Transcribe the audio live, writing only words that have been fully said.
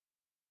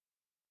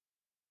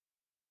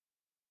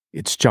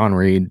It's John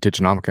Reed,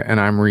 Diginomica, and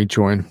I'm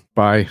rejoined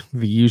by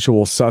the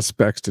usual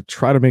suspects to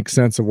try to make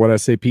sense of what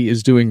SAP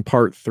is doing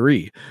part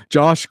 3.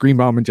 Josh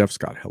Greenbaum and Geoff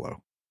Scott,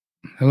 hello.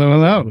 Hello,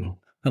 hello.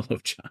 Hello,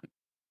 John.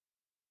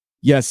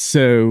 Yes,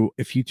 so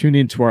if you tuned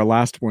into our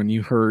last one,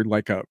 you heard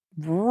like a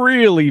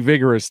really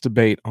vigorous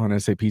debate on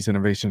SAP's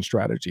innovation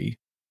strategy.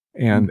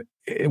 And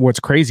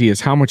what's crazy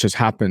is how much has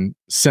happened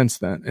since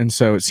then. And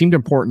so it seemed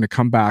important to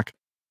come back.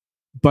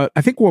 But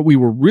I think what we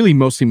were really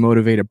mostly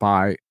motivated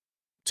by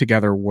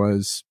together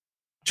was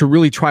to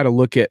really try to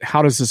look at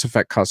how does this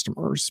affect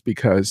customers?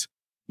 Because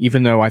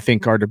even though I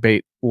think our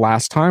debate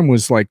last time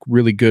was like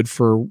really good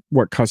for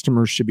what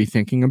customers should be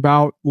thinking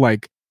about,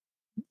 like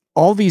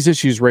all these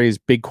issues raise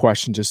big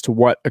questions as to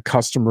what a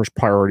customer's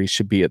priorities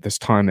should be at this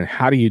time and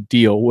how do you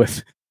deal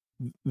with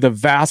the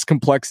vast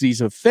complexities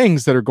of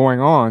things that are going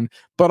on,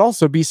 but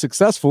also be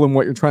successful in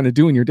what you're trying to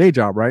do in your day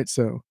job, right?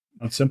 So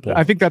that's simple.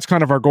 I think that's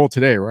kind of our goal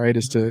today, right?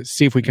 Is to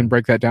see if we can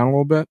break that down a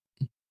little bit.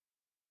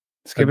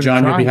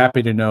 John, you'll be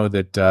happy to know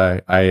that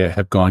I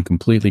have gone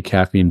completely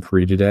caffeine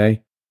free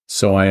today.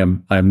 So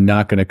I'm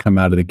not going to come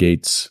out of the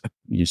gates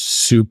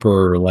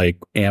super like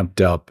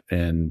amped up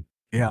and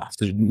yeah.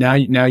 So now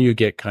you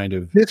get kind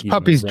of this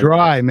puppy's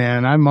dry,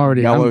 man. I'm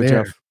already mellow,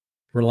 there. Geoff.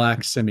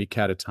 Relaxed,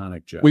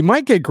 semi-catatonic, Geoff. We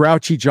might get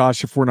grouchy,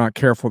 Josh, if we're not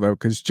careful though,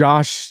 because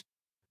Josh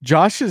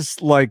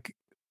is like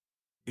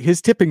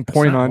his tipping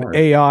point on hard.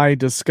 AI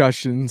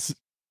discussions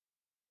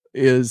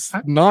is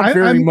not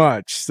very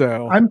much.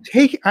 So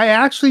I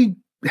actually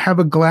have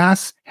a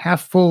glass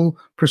half full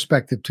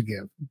perspective to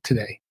give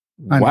today.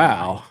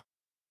 Wow.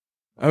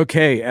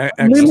 Okay.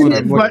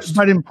 Excellent.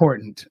 But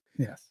important.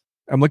 Yes.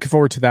 I'm looking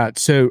forward to that.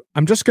 So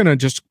I'm just going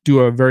to do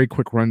a very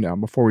quick rundown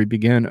before we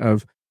begin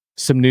of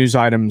some news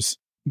items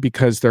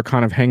because they're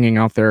kind of hanging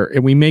out there.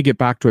 And we may get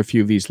back to a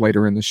few of these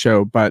later in the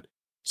show. But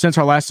since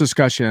our last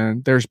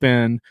discussion, there's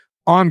been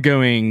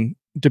ongoing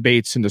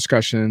debates and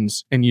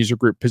discussions and user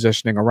group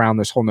positioning around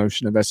this whole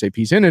notion of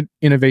SAP's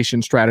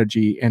innovation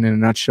strategy and in a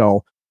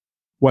nutshell,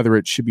 whether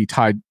it should be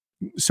tied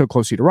so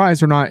closely to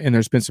RISE or not. And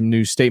there's been some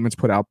new statements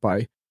put out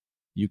by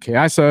UK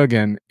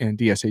ASUG and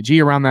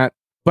DSAG around that.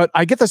 But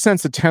I get the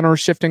sense the tenor is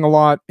shifting a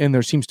lot and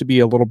there seems to be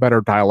a little better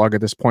dialogue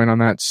at this point on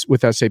that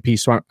with SAP.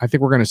 So I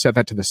think we're going to set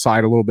that to the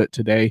side a little bit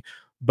today,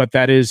 but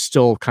that is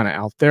still kind of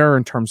out there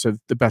in terms of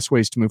the best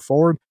ways to move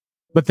forward.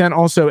 But then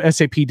also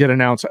SAP did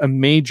announce a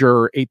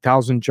major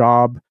 8,000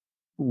 job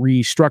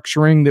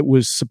restructuring that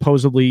was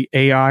supposedly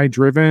AI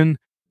driven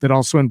that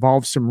also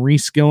involves some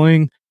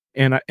reskilling.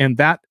 And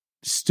that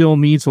still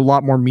needs a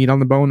lot more meat on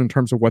the bone in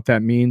terms of what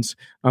that means.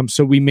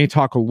 So we may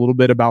talk a little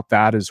bit about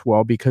that as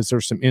well, because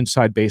there's some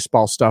inside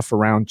baseball stuff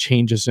around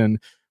changes in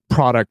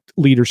product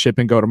leadership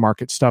and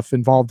go-to-market stuff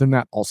involved in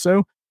that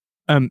also.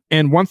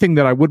 And one thing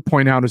that I would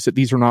point out is that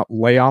these are not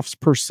layoffs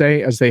per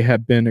se, as they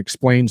have been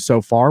explained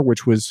so far,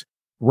 which was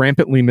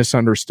rampantly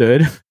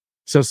misunderstood.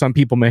 So some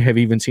people may have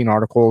even seen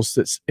articles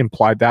that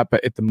implied that,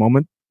 but at the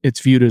moment it's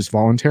viewed as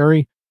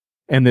voluntary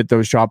and that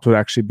those jobs would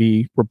actually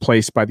be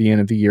replaced by the end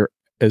of the year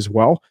as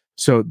well.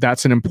 So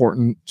that's an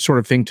important sort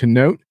of thing to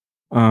note.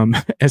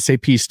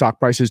 SAP stock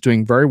price is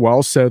doing very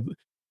well. So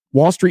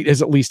Wall Street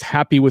is at least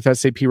happy with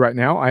SAP right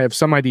now. I have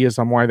some ideas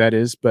on why that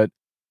is, but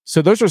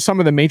so those are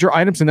some of the major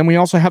items. And then we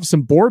also have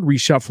some board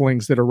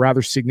reshufflings that are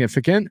rather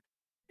significant.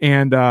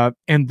 And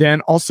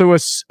then also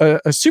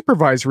a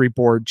supervisory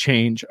board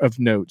change of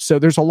note. So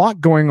there's a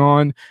lot going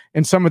on,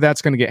 and some of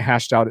that's going to get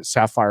hashed out at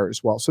Sapphire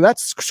as well. So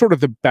that's sort of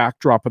the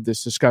backdrop of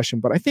this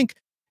discussion. But I think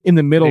in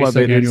the middle of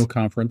it, annual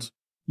conference.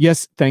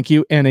 Yes, thank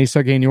you. And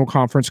ASUG annual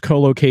conference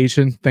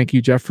co-location. Thank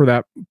you, Geoff, for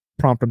that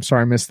prompt. I'm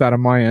sorry I missed that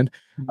on my end.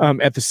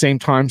 At the same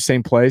time,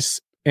 same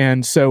place.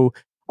 And so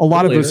a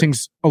lot of those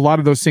things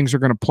are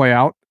going to play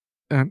out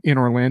in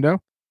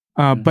Orlando.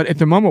 But at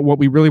the moment, what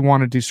we really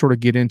wanted to sort of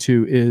get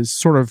into is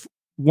sort of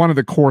one of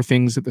the core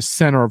things at the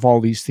center of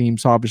all these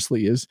themes,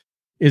 obviously,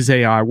 is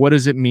AI. What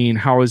does it mean?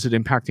 How is it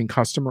impacting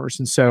customers?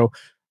 And so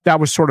that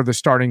was sort of the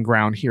starting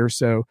ground here.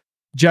 So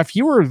Geoff,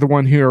 you were the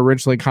one who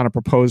originally kind of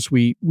proposed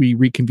we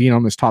reconvene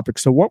on this topic.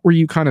 So what were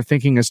you kind of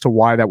thinking as to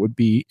why that would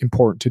be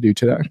important to do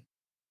today?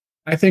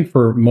 I think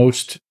for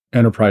most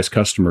enterprise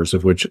customers,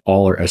 of which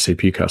all are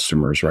SAP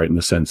customers, right? In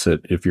the sense that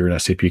if you're an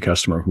SAP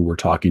customer who we're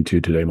talking to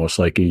today, most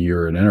likely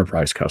you're an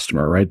enterprise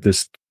customer, right?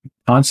 This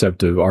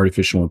concept of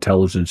artificial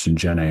intelligence and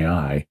Gen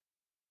AI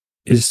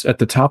is at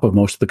the top of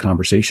most of the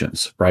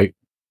conversations, right?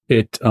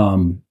 It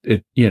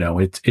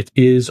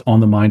is on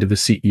the mind of the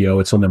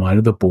CEO. It's on the mind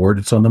of the board.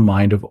 It's on the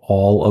mind of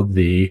all of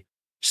the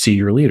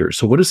senior leaders.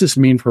 So what does this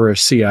mean for a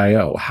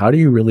CIO? How do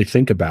you really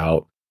think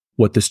about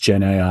what this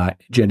Gen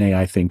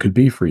AI thing could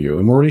be for you?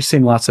 And we're already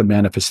seeing lots of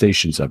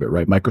manifestations of it,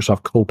 right?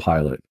 Microsoft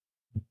Copilot,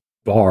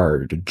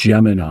 Bard,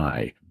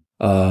 Gemini,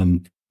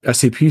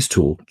 SAP's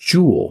tool,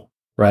 Joule,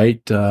 right?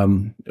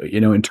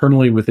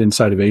 Internally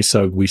inside of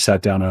ASUG, we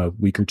sat down a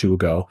week or two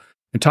ago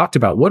and talked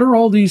about what are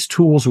all these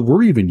tools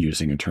we're even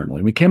using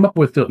internally. We came up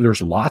with,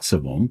 there's lots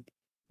of them.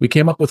 We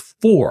came up with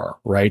 4,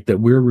 right, that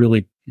we're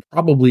really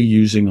probably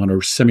using on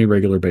a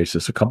semi-regular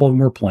basis. A couple of them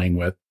we're playing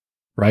with,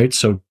 right?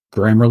 So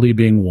Grammarly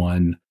being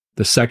one,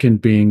 The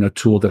second being a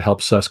tool that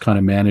helps us kind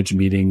of manage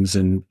meetings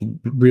and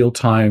real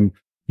time,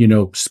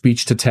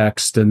 speech to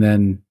text, and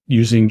then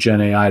using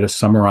Gen AI to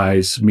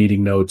summarize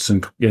meeting notes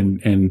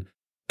and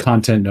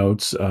content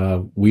notes.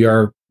 We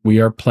are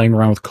playing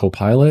around with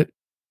Copilot,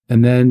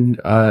 and then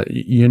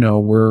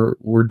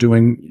we're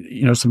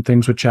doing some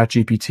things with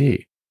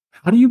ChatGPT.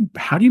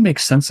 How do you make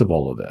sense of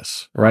all of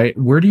this, right?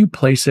 Where do you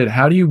place it?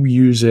 How do you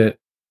use it?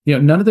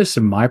 None of this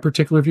in my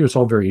particular view. It's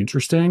all very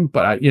interesting,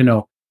 but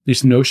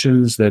these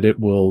notions that it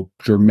will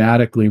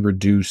dramatically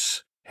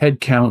reduce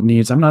headcount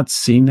needs, I'm not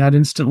seeing that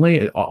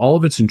instantly. All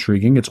of it's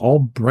intriguing. It's all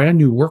brand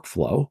new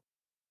workflow,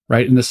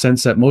 right? In the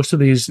sense that most of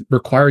these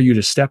require you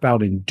to step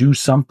out and do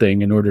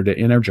something in order to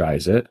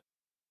energize it.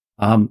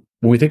 When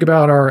we think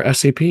about our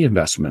SAP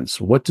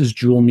investments, what does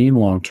Joule mean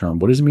long-term?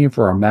 What does it mean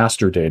for our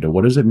master data?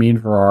 What does it mean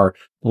for our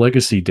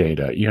legacy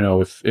data?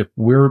 If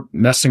we're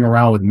messing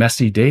around with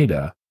messy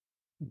data,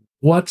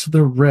 what's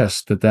the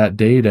risk that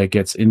data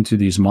gets into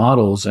these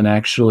models and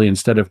actually,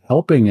 instead of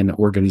helping an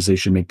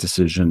organization make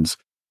decisions,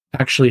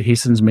 actually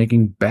hastens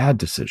making bad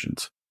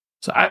decisions?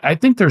 So I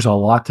think there's a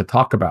lot to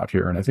talk about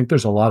here. And I think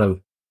there's a lot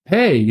of,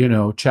 hey,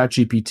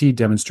 ChatGPT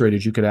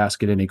demonstrated you could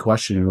ask it any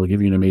question and it'll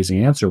give you an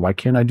amazing answer. Why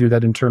can't I do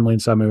that internally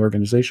inside my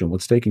organization?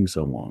 What's taking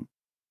so long?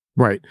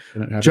 Right.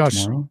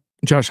 Josh,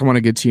 I want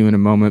to get to you in a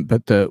moment,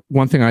 but the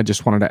one thing I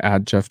just wanted to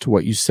add, Geoff, to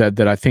what you said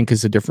that I think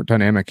is a different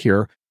dynamic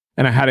here.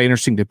 And I had an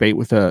interesting debate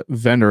with a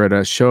vendor at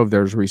a show of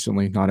theirs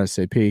recently, not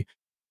SAP,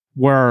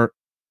 where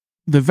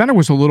the vendor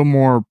was a little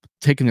more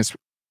taking this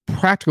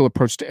practical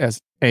approach to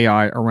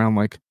AI around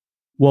like,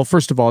 well,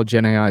 first of all,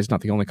 Gen AI is not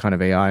the only kind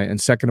of AI.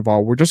 And second of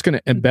all, we're just going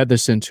to embed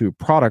this into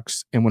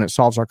products. And when it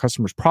solves our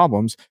customers'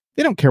 problems,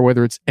 they don't care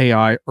whether it's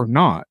AI or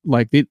not.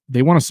 Like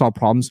they want to solve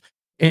problems.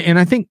 And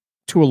I think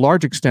to a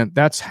large extent,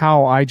 that's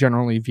how I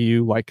generally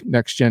view like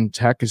next gen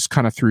tech, is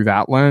kind of through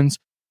that lens.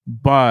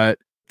 But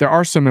there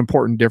are some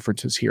important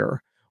differences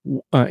here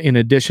in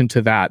addition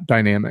to that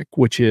dynamic,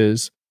 which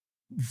is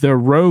the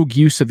rogue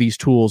use of these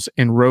tools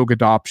and rogue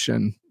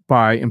adoption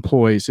by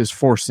employees is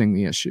forcing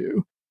the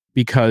issue,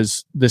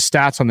 because the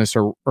stats on this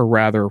are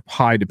rather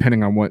high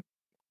depending on what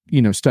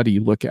study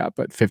you look at,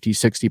 but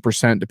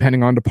 50-60%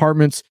 depending on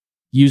departments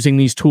using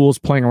these tools,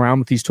 playing around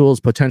with these tools,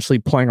 potentially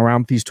playing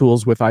around with these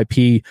tools with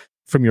IP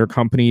from your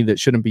company that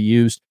shouldn't be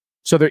used.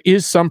 So there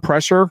is some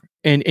pressure,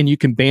 and you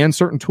can ban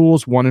certain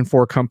tools. 1 in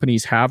 4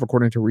 companies have,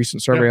 according to a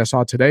recent survey I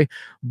saw today.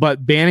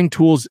 But banning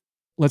tools,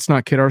 let's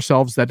not kid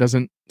ourselves, that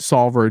doesn't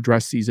solve or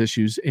address these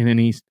issues in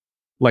any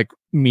like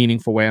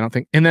meaningful way, I don't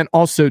think. And then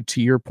also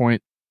to your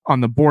point,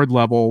 on the board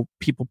level,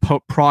 people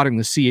prodding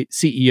the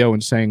CEO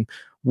and saying,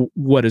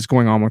 what is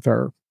going on with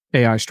our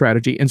AI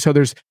strategy? And so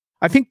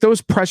I think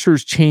those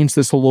pressures change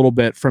this a little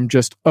bit from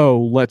just,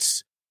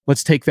 let's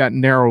take that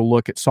narrow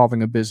look at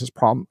solving a business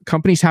problem.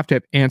 Companies have to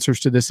have answers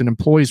to this, and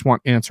employees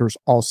want answers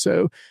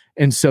also.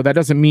 And so that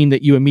doesn't mean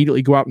that you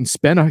immediately go out and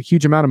spend a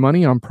huge amount of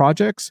money on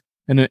projects.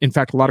 And in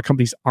fact, a lot of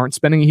companies aren't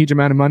spending a huge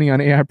amount of money on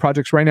AI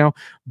projects right now,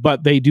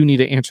 but they do need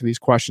to answer these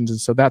questions.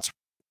 And so that's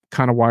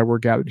kind of why we're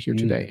gathered here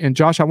today. And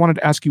Josh, I wanted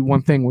to ask you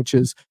one thing, which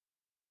is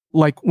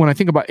like when I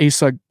think about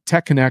ASUG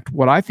Tech Connect,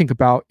 what I think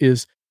about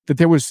is that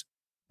there was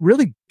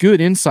really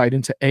good insight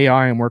into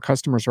AI and where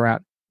customers are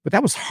at. But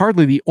that was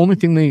hardly the only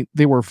thing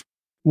they were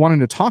wanting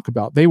to talk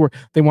about. They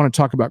wanted to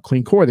talk about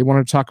Clean Core. They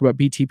wanted to talk about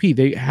BTP.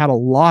 They had a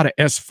lot of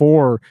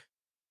S4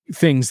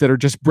 things that are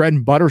just bread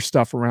and butter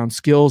stuff around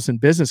skills and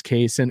business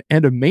case, and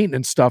end of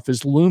maintenance stuff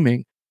is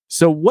looming.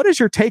 So what is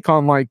your take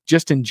on, like,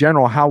 just in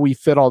general, how we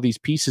fit all these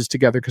pieces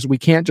together? Because we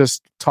can't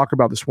just talk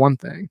about this one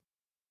thing.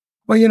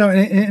 Well,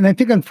 and I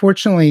think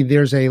unfortunately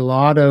there's a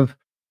lot of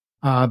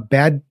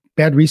bad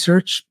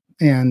research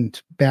and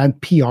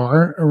bad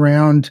PR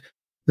around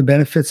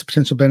the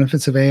potential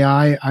benefits of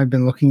AI. I've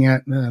been looking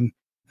at a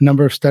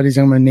number of studies.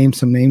 I'm going to name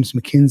some names.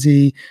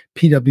 McKinsey,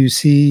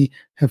 PwC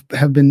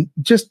have been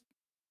just,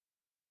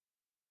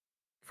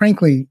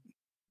 frankly,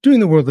 doing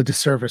the world a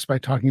disservice by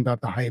talking about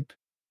the hype.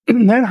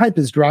 That hype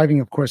is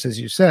driving, of course, as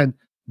you said,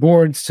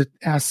 boards to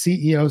ask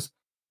CEOs.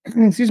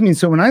 Excuse me. And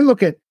so when I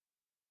look at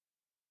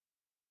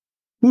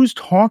who's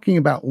talking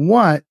about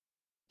what,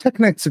 Tech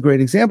Connect's a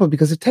great example,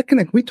 because at Tech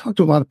Connect, we talk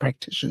to a lot of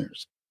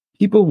practitioners.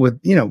 People with,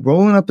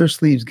 rolling up their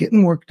sleeves,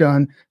 getting work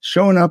done,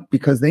 showing up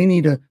because they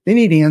need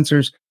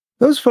answers.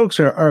 Those folks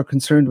are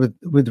concerned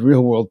with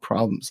real world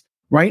problems.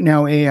 Right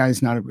now, AI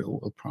is not a real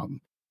world problem.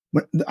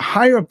 But the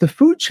higher up the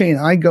food chain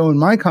I go in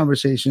my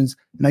conversations,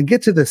 and I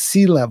get to the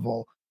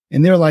C-level,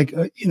 and they're like,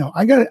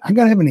 I got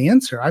to have an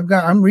answer.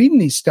 I'm reading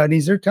these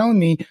studies. They're telling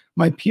me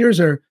my peers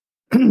are,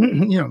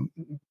 doing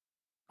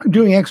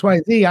X,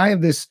 Y, Z. I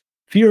have this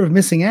fear of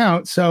missing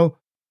out. So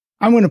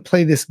I'm going to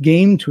play this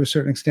game to a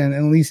certain extent,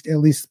 and at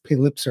least pay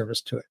lip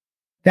service to it.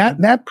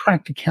 That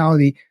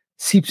practicality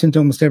seeps into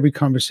almost every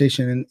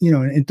conversation.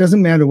 And, it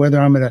doesn't matter whether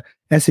I'm at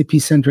a SAP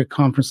centric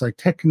conference like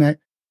Tech Connect,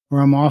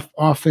 or I'm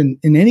off in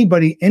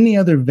any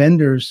other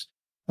vendor's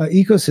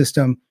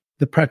ecosystem.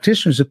 The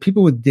practitioners, the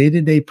people with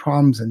day-to-day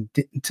problems and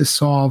to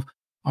solve,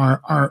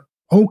 are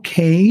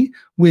okay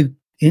with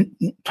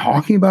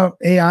talking about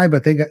AI,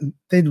 but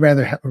they'd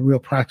rather have a real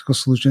practical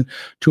solution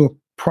to a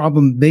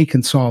problem they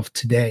can solve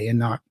today and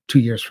not 2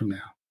 years from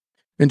now.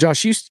 And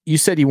Josh, you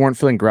said you weren't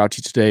feeling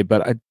grouchy today,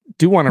 but I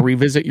do want to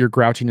revisit your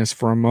grouchiness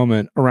for a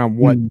moment around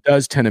what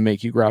does tend to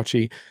make you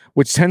grouchy,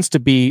 which tends to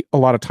be a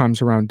lot of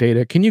times around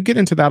data. Can you get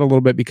into that a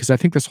little bit? Because I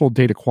think this whole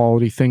data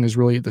quality thing is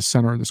really at the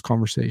center of this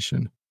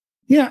conversation.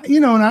 Yeah,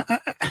 and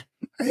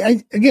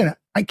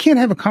I can't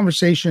have a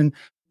conversation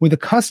with a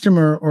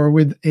customer or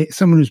with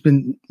someone who's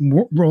been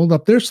rolled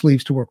up their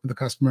sleeves to work with a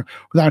customer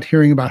without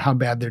hearing about how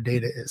bad their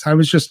data is. I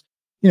was just,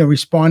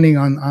 responding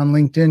on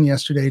LinkedIn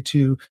yesterday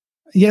to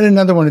yet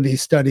another one of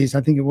these studies.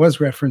 I think it was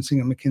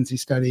referencing a McKinsey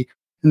study.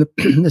 And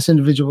this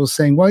individual was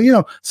saying,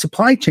 well,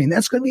 supply chain,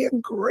 that's going to be a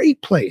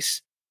great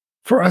place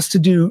for us to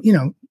do,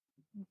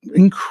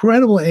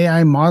 incredible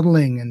AI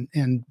modeling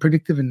and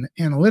predictive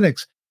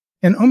analytics.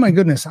 And oh my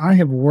goodness,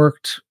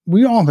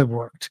 we all have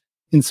worked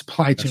in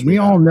supply chain. We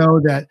all know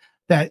that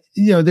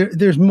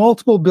there's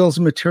multiple bills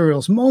of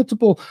materials,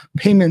 multiple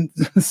payment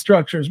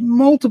structures,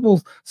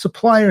 multiple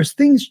suppliers,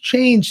 things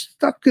change,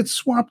 stuff gets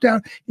swapped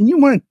out, and you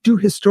want to do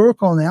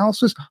historical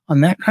analysis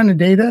on that kind of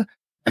data,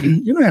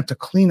 you're going to have to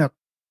clean up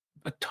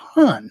a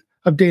ton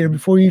of data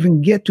before you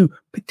even get to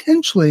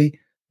potentially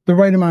the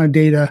right amount of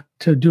data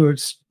to do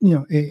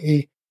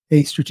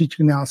a strategic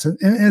analysis.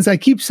 And as I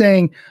keep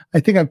saying, I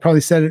think I've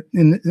probably said it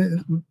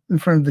in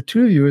front of the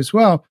two of you as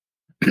well.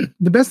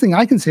 The best thing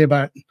I can say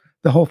about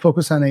the whole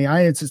focus on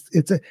AI, it's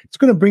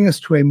going to bring us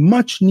to a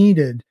much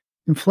needed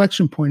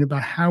inflection point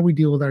about how we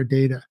deal with our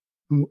data.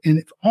 And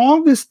if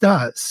all this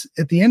does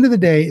at the end of the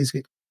day is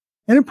get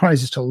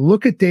enterprises to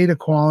look at data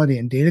quality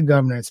and data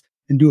governance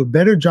and do a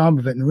better job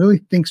of it and really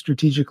think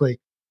strategically,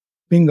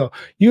 bingo.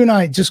 You and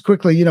I just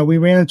quickly, we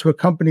ran into a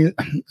company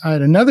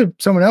at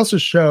someone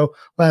else's show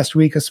last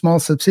week, a small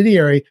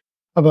subsidiary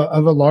of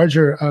a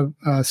larger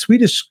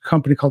Swedish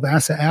company called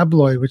ASSA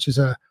ABLOY, which is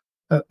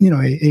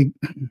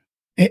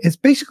it's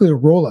basically a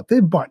roll-up.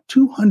 They've bought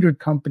 200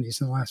 companies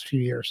in the last few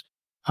years.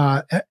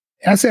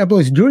 ASSA ABLOY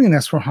is doing an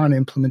S/4HANA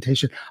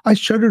implementation. I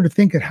shudder to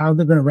think at how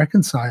they're going to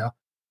reconcile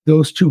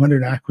those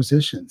 200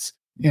 acquisitions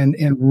and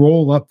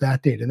roll up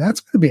that data. That's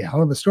going to be a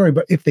hell of a story.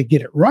 But if they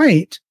get it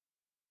right,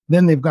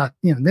 then they've got,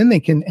 then they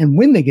can, and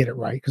when they get it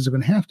right, because they're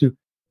going to have to,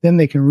 then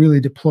they can really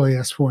deploy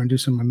S4 and do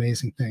some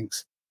amazing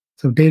things.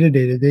 So data.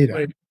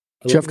 Right.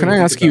 Geoff, can I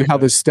ask you how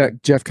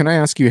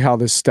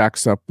this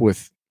stacks up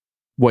with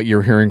what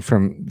you're hearing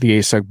from the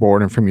ASUG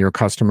board and from your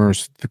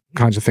customers, the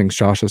kinds of things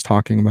Josh is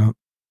talking about?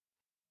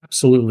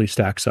 Absolutely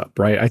stacks up,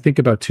 right? I think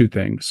about two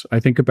things. I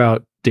think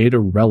about data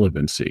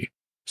relevancy.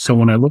 So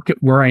when I look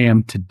at where I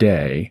am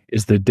today,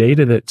 is the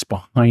data that's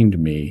behind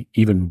me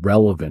even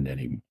relevant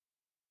anymore?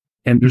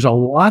 And there's a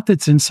lot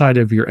that's inside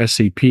of your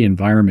SAP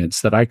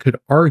environments that I could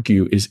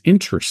argue is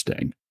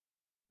interesting,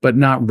 but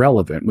not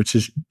relevant, which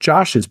is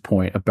Josh's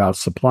point about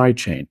supply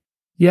chain.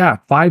 Yeah,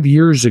 5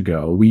 years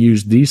ago, we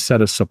used these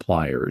set of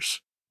suppliers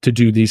to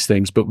do these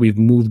things, but we've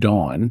moved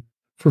on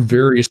for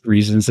various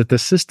reasons that the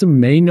system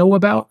may know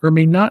about or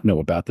may not know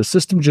about. The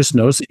system just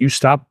knows that you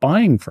stopped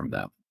buying from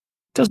them.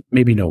 It doesn't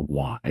maybe know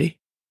why,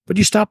 but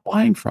you stopped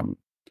buying from them.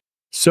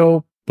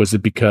 So was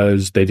it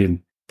because they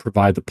didn't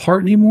provide the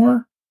part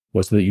anymore?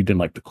 Was it that you didn't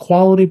like the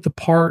quality of the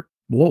part?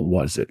 What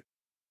was it?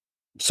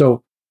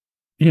 So,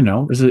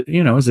 is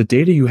the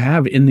data you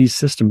have in these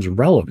systems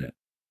relevant?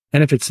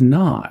 And if it's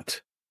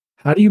not,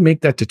 how do you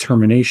make that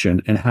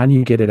determination and how do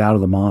you get it out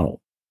of the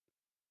model?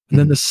 And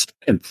then the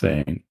second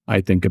thing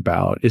I think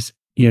about is,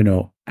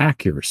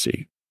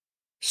 accuracy.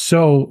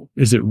 So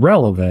is it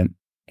relevant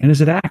and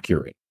is it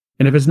accurate?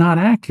 And if it's not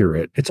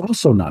accurate, it's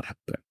also not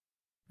helping.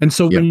 And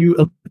so when you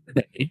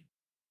eliminate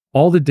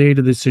all the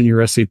data that's in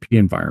your SAP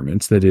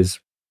environments that is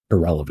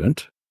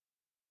irrelevant,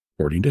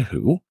 according to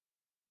who,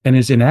 and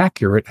is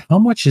inaccurate, how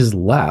much is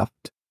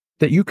left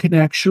that you can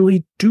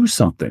actually do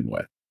something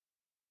with?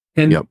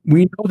 And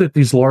we know that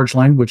these large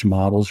language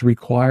models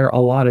require a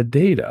lot of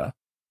data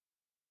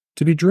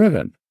to be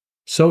driven.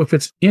 So if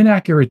it's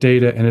inaccurate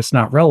data and it's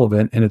not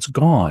relevant and it's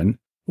gone,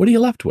 what are you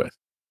left with?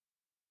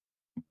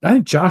 I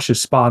think Josh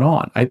is spot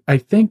on. I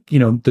think,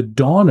 the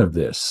dawn of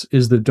this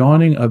is the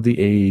dawning of the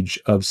age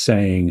of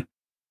saying,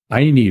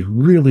 I need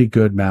really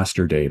good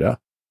master data.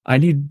 I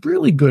need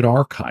really good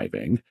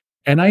archiving.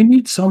 And I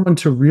need someone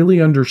to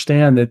really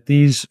understand that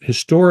these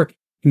historic,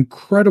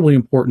 incredibly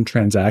important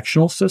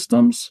transactional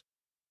systems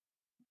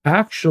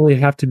actually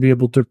have to be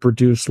able to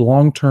produce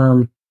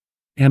long-term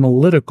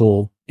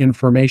analytical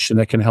information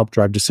that can help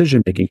drive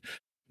decision-making.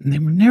 And they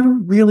were never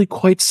really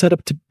quite set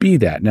up to be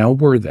that. Now,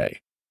 were they?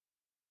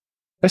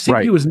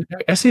 SAP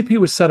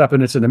was set up,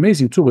 and it's an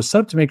amazing tool, was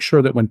set up to make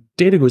sure that when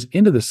data goes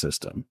into the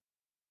system,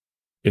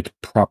 it's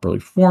properly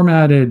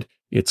formatted,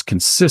 it's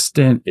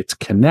consistent, it's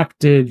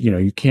connected.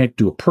 You can't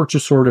do a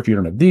purchase order if you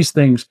don't have these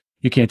things.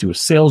 You can't do a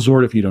sales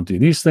order if you don't do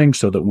these things,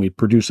 so that when we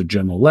produce a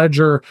general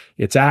ledger,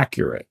 it's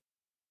accurate.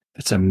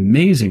 It's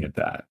amazing at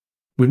that.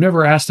 We've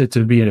never asked it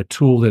to be in a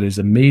tool that is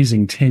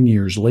amazing 10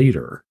 years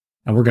later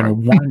And we're going to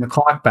wind the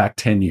clock back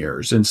 10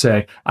 years and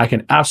say, I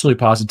can absolutely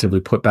positively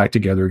put back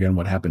together again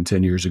what happened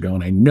 10 years ago.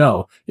 And I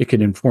know it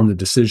can inform the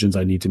decisions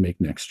I need to make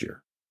next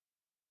year.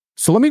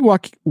 So let me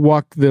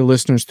walk the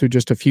listeners through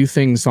just a few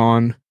things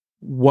on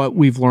what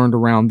we've learned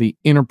around the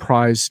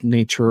enterprise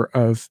nature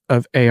of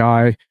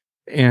AI.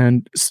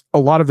 And a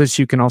lot of this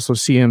you can also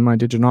see in my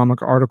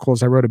Diginomic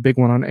articles. I wrote a big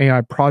one on AI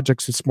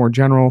projects. It's more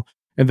general.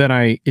 And then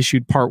I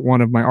issued part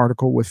 1 of my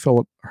article with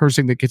Philip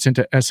Herzing that gets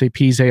into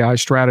SAP's AI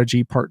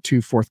strategy, part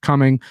 2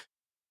 forthcoming.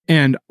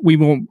 And we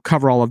won't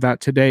cover all of that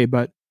today,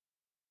 but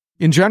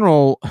in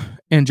general,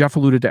 and Geoff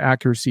alluded to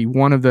accuracy,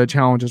 one of the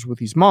challenges with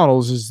these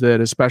models is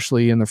that,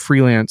 especially in the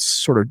freelance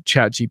sort of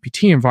chat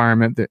GPT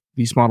environment, that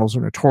these models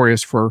are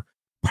notorious for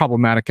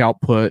problematic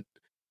output.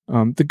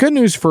 The good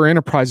news for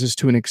enterprises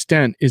to an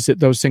extent is that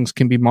those things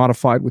can be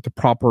modified with the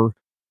proper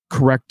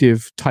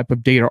corrective type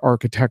of data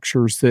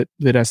architectures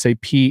that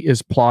SAP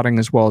is plotting,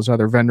 as well as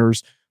other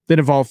vendors, that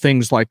involve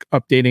things like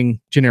updating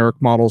generic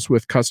models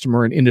with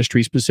customer and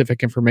industry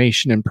specific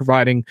information and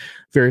providing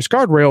various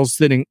guardrails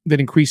that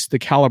increase the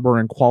caliber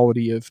and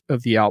quality of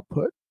the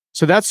output.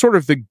 So that's sort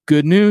of the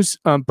good news,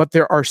 but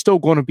there are still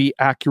going to be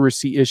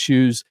accuracy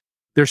issues.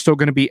 There's still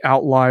going to be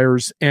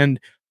outliers. And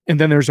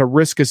then there's a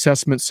risk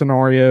assessment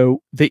scenario.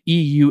 The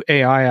EU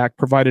AI Act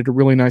provided a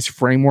really nice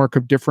framework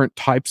of different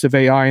types of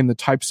AI and the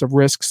types of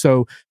risks.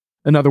 So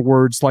in other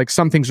words, like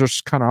some things are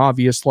kind of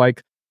obvious,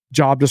 like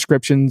job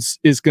descriptions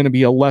is going to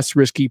be a less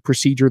risky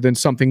procedure than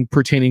something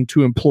pertaining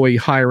to employee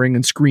hiring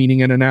and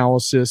screening and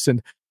analysis.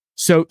 And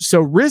so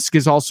risk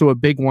is also a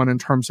big one in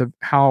terms of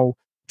how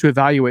to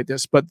evaluate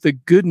this. But the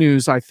good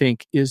news, I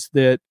think, is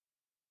that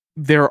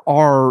there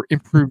are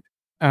improved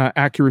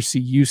accuracy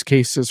use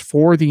cases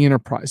for the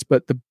enterprise.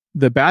 But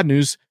the bad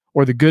news,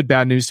 or the good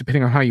bad news,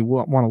 depending on how you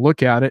want to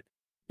look at it,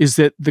 is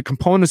that the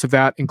components of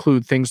that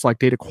include things like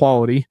data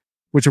quality,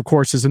 which of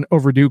course is an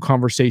overdue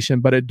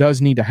conversation, but it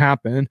does need to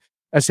happen.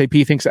 SAP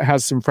thinks it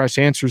has some fresh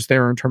answers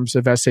there in terms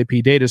of SAP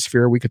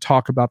DataSphere. We could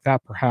talk about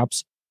that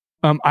perhaps.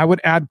 I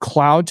would add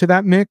cloud to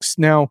that mix.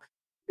 Now,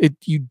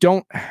 you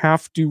don't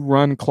have to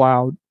run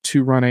cloud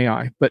to run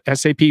AI, but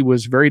SAP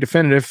was very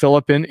definitive,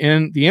 Philip,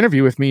 in the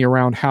interview with me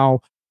around how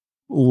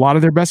a lot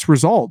of their best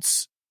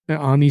results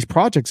on these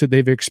projects that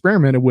they've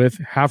experimented with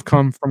have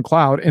come from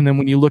cloud. And then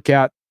when you look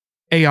at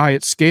AI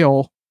at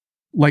scale,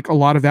 like a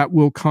lot of that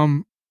will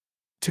come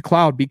to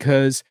cloud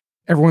because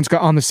everyone's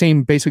got on the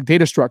same basic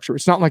data structure.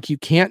 It's not like you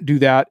can't do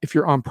that if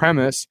you're on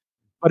premise,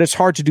 but it's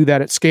hard to do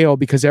that at scale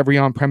because every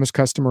on-premise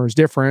customer is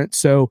different.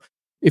 So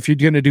if you're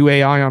going to do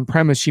AI on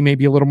premise, you may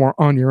be a little more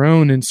on your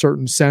own in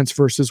certain sense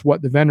versus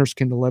what the vendors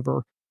can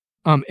deliver.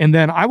 And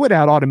then I would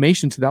add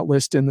automation to that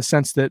list in the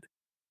sense that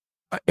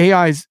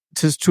AI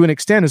to an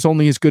extent is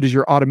only as good as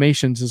your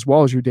automations as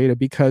well as your data,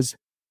 because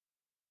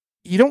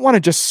you don't want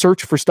to just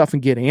search for stuff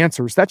and get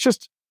answers. That's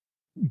just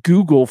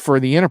Google for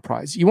the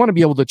enterprise. You want to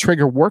be able to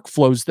trigger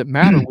workflows that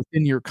matter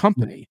within your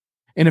company.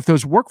 And if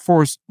those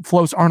workflows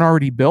aren't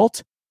already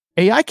built,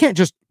 AI can't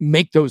just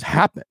make those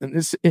happen.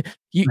 And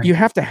you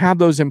have to have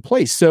those in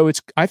place. So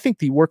I think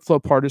the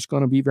workflow part is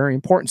going to be very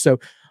important. So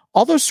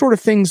all those sort of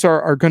things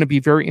are going to be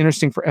very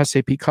interesting for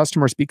SAP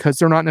customers because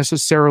they're not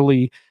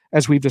necessarily,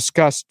 as we've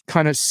discussed,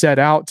 kind of set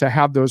out to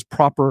have those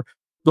proper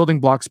building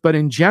blocks. But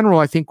in general,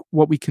 I think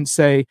what we can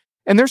say,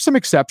 and there's some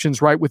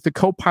exceptions, right? With the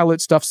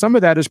Copilot stuff, some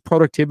of that is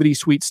productivity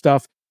suite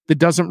stuff that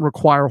doesn't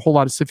require a whole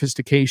lot of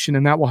sophistication,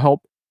 and that will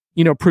help,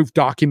 proof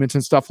documents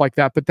and stuff like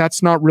that. But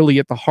that's not really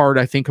at the heart,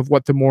 I think, of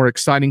what the more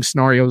exciting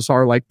scenarios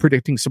are, like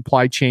predicting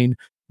supply chain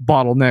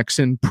bottlenecks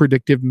and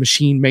predictive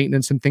machine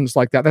maintenance and things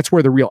like that. That's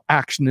where the real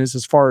action is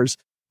as far as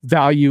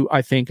value,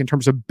 I think, in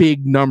terms of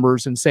big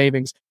numbers and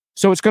savings.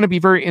 So it's going to be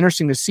very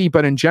interesting to see.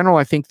 But in general,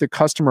 I think the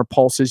customer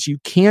pulse is you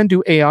can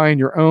do AI on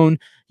your own.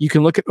 You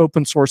can look at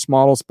open source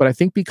models, but I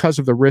think because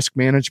of the risk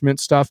management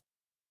stuff,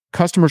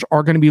 customers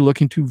are going to be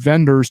looking to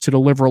vendors to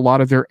deliver a lot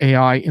of their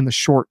AI in the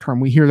short term.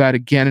 We hear that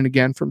again and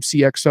again from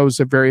CXOs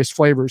of various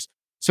flavors.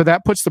 So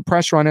that puts the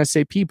pressure on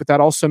SAP, but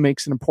that also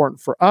makes it important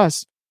for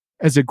us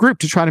as a group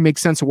to try to make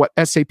sense of what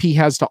SAP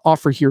has to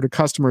offer here to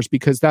customers,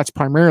 because that's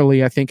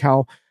primarily, I think,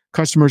 how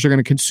customers are going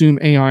to consume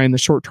AI in the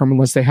short term,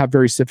 unless they have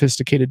very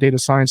sophisticated data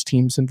science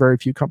teams, and very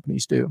few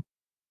companies do.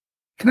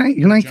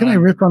 Can I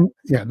rip on?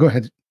 Yeah, go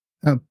ahead.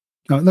 No,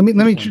 let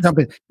me jump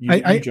in.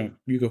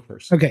 You go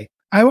first. Okay.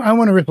 I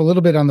want to rip a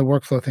little bit on the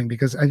workflow thing,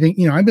 because I think,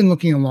 I've been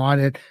looking a lot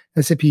at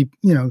SAP,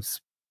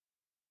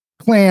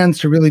 plans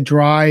to really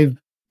drive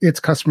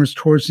its customers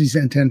towards these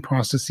end-to-end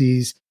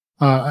processes,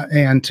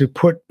 and to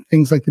put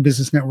things like the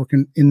business network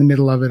in the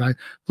middle of it. I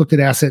looked at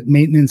asset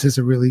maintenance as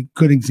a really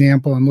good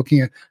example. I'm looking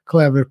at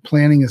collaborative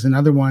planning as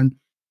another one.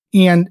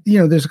 And,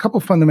 there's a couple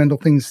of fundamental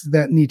things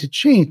that need to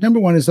change. Number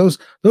one is those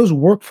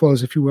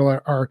workflows, if you will,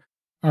 are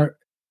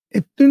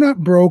if they're not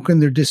broken,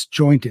 they're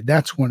disjointed.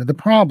 That's one of the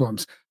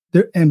problems.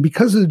 And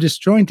because they're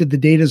disjointed, the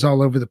data is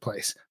all over the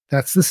place.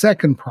 That's the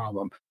second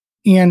problem.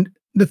 And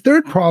the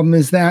third problem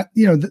is that,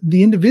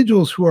 the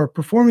individuals who are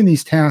performing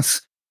these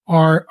tasks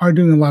are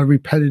doing a lot of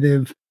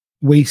repetitive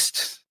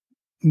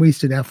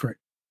wasted effort.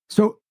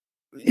 So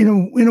in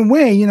a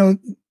way,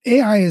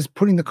 AI is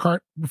putting the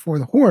cart before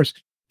the horse,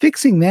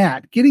 fixing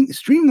that,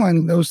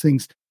 streamlining those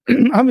things.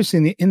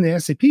 Obviously, in the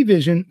SAP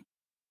vision,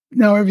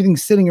 now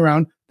everything's sitting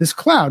around this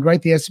cloud,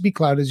 right? The SAP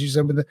cloud, as you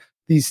said, with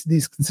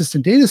these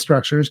consistent data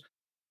structures.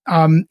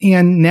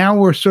 And now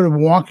we're sort of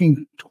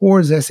walking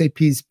towards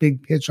SAP's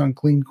big pitch on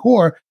clean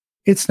core.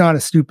 It's not a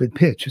stupid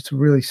pitch. It's a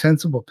really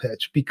sensible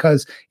pitch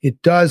because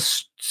it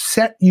does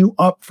set you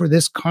up for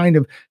this kind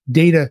of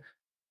data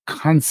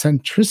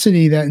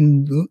concentricity that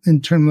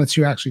in turn lets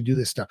you actually do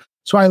this stuff.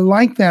 So I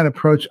like that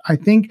approach. I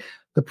think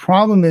the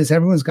problem is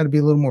everyone's got to be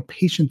a little more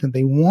patient than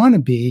they want to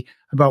be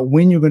about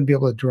when you're going to be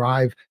able to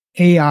drive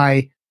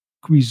AI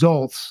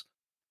results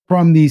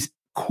from these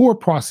core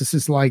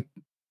processes like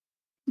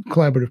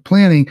collaborative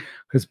planning,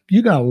 because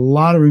you got a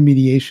lot of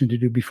remediation to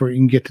do before you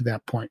can get to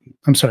that point.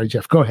 I'm sorry,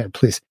 Geoff, go ahead,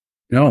 please.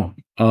 No,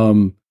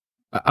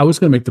 I was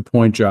going to make the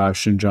point,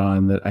 Josh and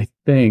John, that I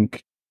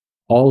think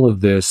all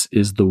of this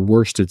is the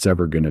worst it's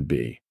ever going to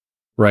be,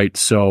 right?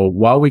 So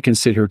while we can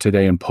sit here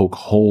today and poke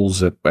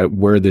holes at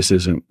where this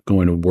isn't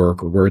going to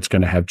work or where it's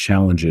going to have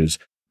challenges,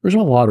 there's a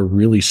lot of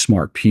really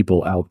smart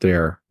people out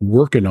there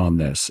working on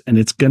this, and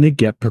it's going to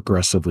get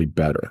progressively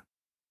better,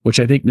 which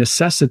I think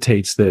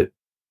necessitates that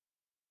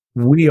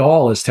we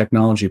all as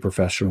technology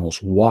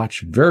professionals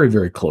watch very,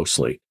 very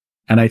closely.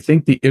 And I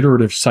think the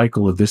iterative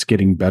cycle of this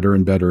getting better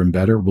and better and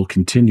better will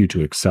continue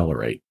to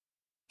accelerate.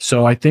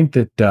 So I think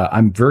that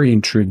I'm very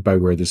intrigued by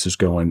where this is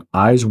going.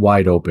 Eyes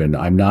wide open.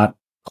 I'm not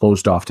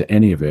closed off to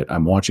any of it.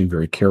 I'm watching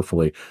very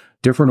carefully.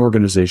 Different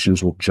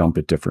organizations will jump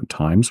at different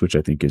times, which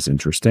I think is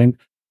interesting.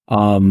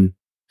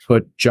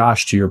 But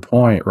Josh, to your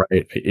point,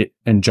 right?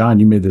 And John,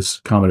 you made this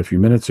comment a few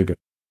minutes ago.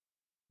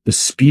 The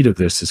speed of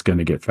this is going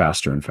to get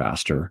faster and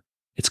faster.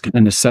 It's going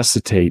to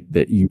necessitate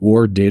that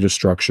your data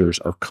structures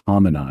are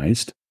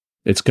commonized.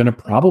 It's going to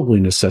probably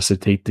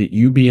necessitate that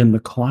you be in the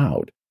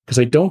cloud. Because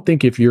I don't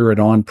think if you're an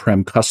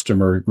on-prem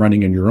customer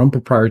running in your own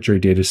proprietary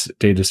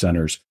data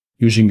centers,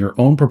 using your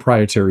own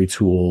proprietary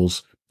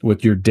tools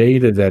with your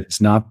data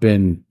that's not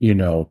been,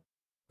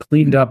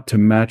 cleaned up to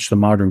match the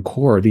modern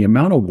core, the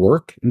amount of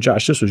work, and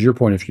Josh, this was your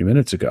point a few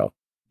minutes ago,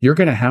 you're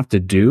going to have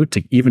to do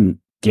to even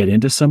get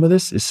into some of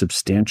this is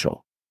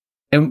substantial.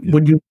 And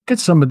when you look at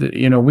some of the,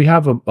 we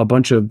have a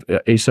bunch of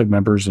ASUG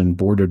members and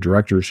board of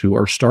directors who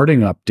are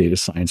starting up data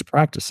science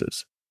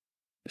practices.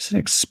 It's an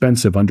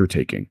expensive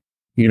undertaking.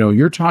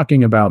 You're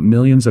talking about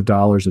millions of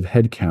dollars of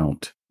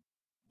headcount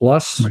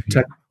plus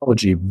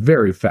technology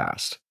very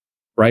fast,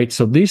 right?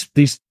 So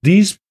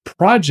these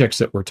projects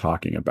that we're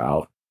talking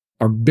about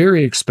are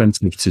very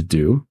expensive to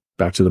do.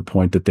 Back to the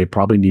point that they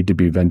probably need to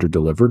be vendor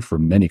delivered for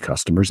many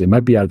customers. They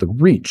might be out of the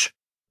reach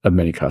of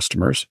many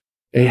customers.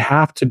 They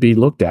have to be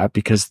looked at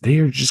because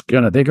they're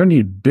going to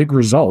need big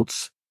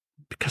results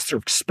because they're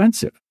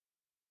expensive.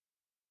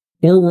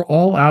 Or we're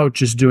all out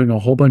just doing a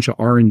whole bunch of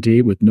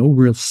R&D with no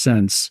real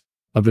sense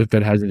of if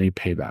it has any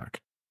payback.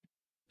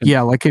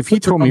 And like if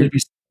you told me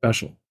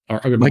special,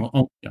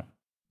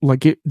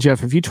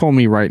 Geoff, if you told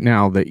me right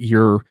now that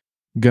you're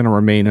going to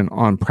remain an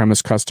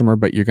on-premise customer,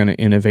 but you're going to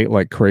innovate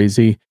like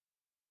crazy,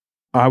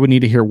 I would need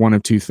to hear one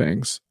of two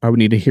things. I would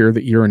need to hear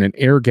that you're in an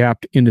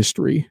air-gapped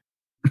industry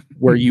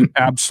where you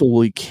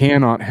absolutely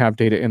cannot have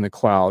data in the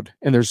cloud.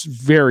 And there's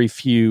very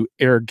few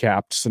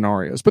air-gapped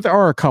scenarios, but there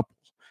are a couple.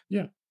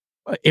 Yeah.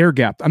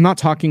 Air-gapped. I'm not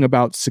talking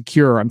about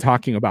secure. I'm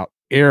talking about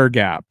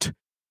air-gapped,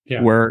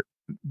 where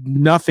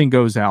nothing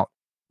goes out.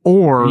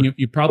 Or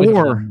you probably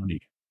don't have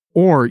money.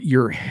 Or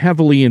you're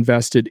heavily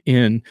invested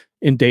in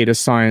data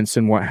science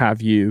and what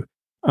have you,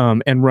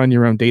 and run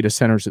your own data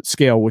centers at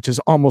scale, which is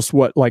almost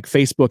what like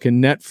Facebook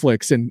and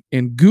Netflix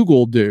and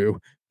Google do.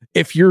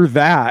 If you're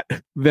that,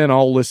 then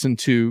I'll listen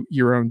to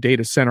your own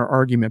data center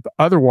argument. But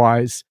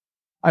otherwise,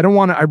 I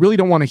really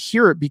don't want to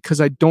hear it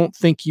because I don't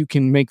think you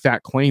can make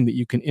that claim that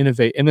you can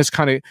innovate. And this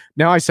kind of,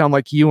 now I sound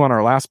like you on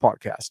our last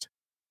podcast,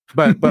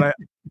 but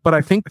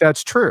I think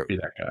that's true. Be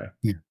that guy.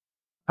 Yeah.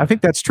 I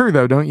think that's true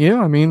though, don't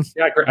you? I mean,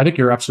 yeah, I think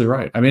you're absolutely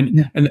right. I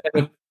mean, and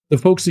the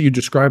folks that you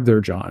described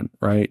there, John,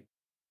 right,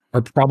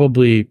 are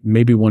probably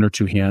maybe one or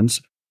two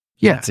hands.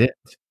 Yeah. That's it.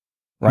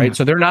 Right.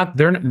 So they're not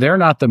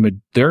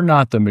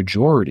the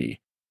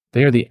majority.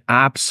 They are the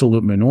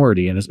absolute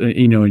minority. And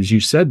as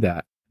you said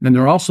that, then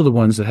they're also the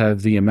ones that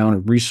have the amount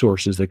of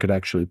resources that could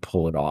actually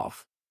pull it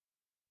off.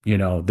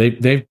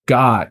 They've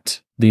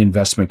got the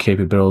investment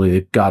capability.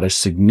 They've got a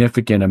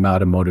significant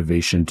amount of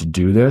motivation to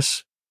do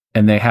this,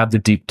 and they have the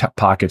deep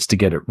pockets to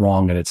get it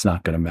wrong, and it's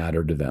not going to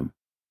matter to them.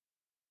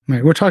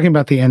 Right. We're talking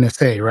about the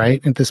NSA,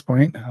 right? At this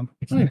point.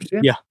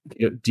 Yeah.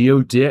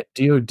 DOD,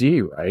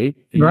 right?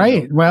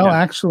 Right. Well,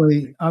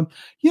 actually,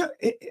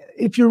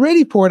 if you're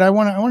ready for it, I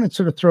want to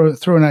sort of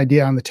throw an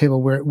idea on the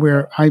table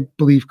where I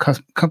believe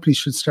companies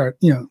should start,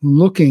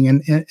 looking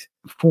and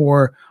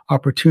for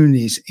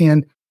opportunities,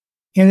 and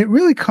it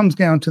really comes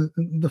down to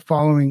the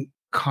following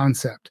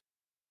concept: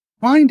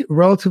 find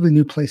relatively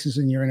new places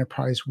in your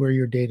enterprise where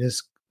your data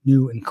is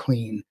new and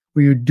clean,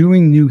 where you're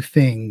doing new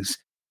things.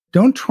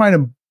 Don't try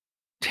to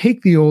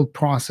take the old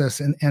process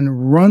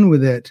and run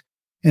with it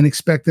and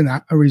expect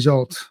a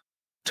result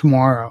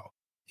tomorrow.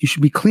 You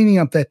should be cleaning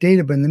up that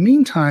data. But in the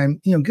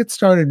meantime, get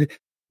started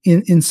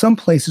in some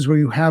places where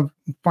you have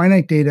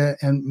finite data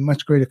and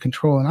much greater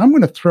control. And I'm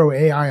going to throw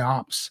AI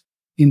ops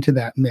into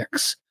that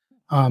mix.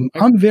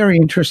 I'm very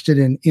interested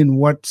in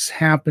what's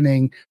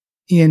happening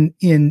in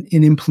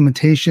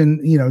implementation.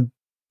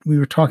 We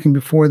were talking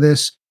before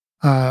this.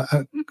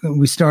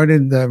 We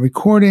started the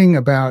recording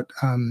about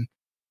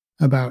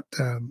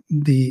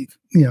the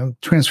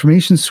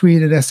transformation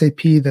suite at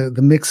SAP, the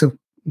mix of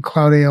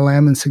Cloud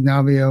ALM and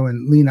Signavio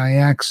and Lean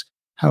IX.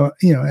 How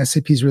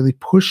SAP is really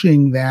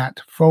pushing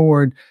that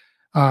forward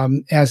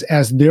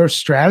as their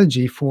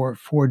strategy for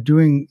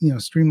doing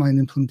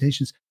streamlined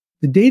implementations.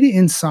 The data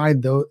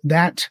inside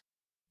that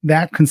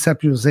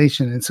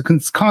conceptualization, it's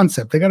a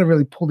concept. They got to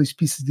really pull these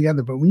pieces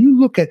together. But when you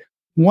look at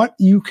what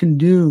you can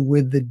do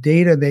with the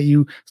data that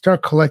you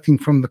start collecting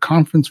from the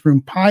conference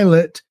room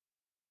pilot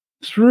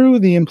through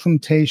the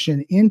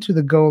implementation into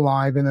the go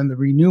live and then the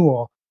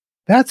renewal,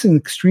 that's an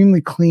extremely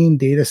clean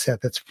data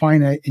set that's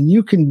finite. And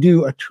you can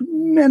do a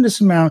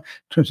tremendous amount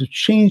in terms of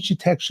change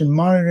detection,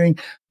 monitoring,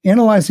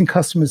 analyzing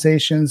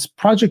customizations,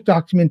 project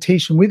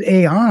documentation with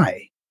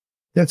AI.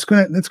 That's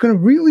gonna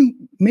really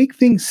make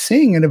things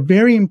sing in a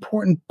very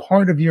important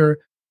part of your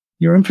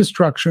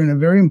infrastructure and a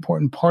very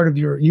important part of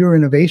your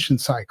innovation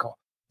cycle.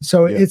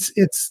 So it's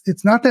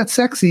not that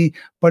sexy,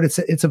 but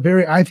it's a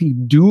very, I think,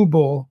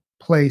 doable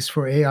place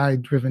for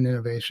AI-driven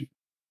innovation.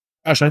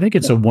 Gosh, I think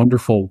it's a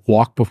wonderful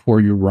walk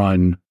before you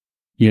run,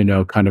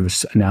 kind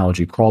of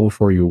analogy, crawl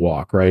before you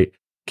walk, right?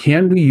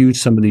 Can we use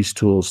some of these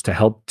tools to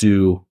help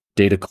do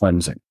data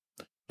cleansing?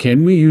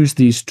 Can we use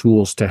these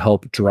tools to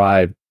help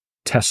drive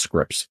test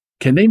scripts?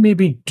 Can they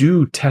maybe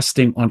do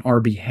testing on our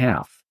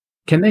behalf?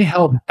 Can they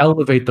help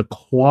elevate the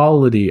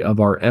quality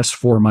of our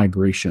S4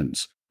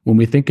 migrations? When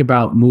we think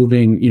about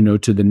moving,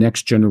 to the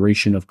next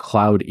generation of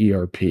cloud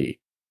ERP,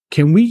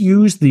 can we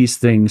use these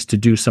things to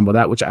do some of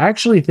that, which I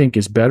actually think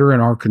is better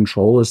in our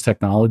control as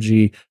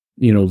technology,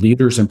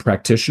 leaders and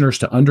practitioners,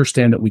 to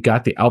understand that we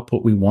got the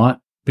output we want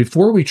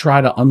before we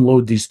try to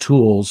unload these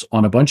tools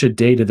on a bunch of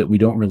data that we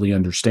don't really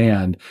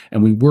understand,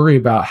 and we worry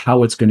about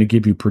how it's going to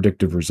give you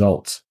predictive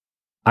results.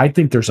 I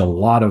think there's a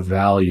lot of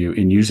value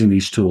in using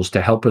these tools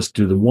to help us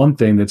do the one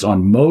thing that's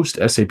on most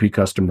SAP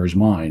customers'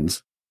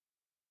 minds,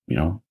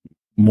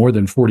 more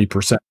than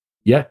 40%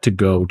 yet to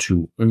go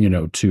to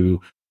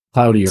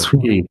cloud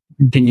ERP.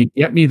 Can you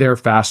get me there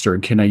faster?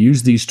 And can I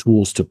use these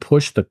tools to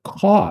push the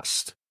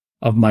cost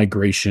of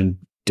migration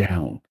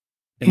down?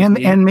 And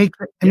make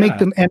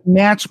them and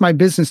match my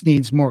business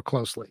needs more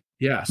closely.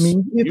 Yes. I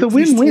mean, it's a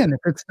win-win if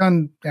it's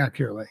done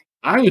accurately.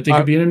 I would think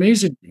it'd be an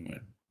amazing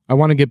win. I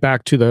want to get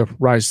back to the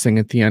RISE thing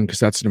at the end because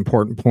that's an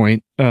important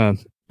point.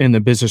 In the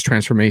business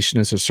transformation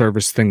as a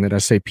service thing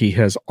that SAP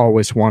has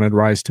always wanted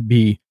RISE to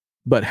be,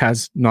 but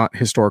has not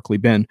historically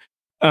been.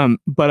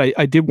 But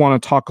I did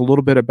want to talk a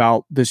little bit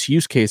about this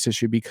use case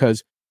issue,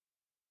 because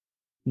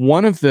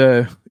one of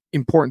the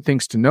important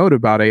things to note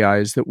about AI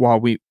is that while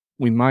we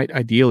might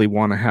ideally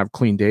want to have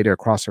clean data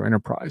across our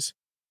enterprise,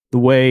 the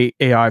way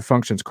AI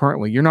functions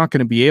currently, you're not going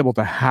to be able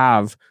to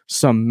have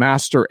some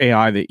master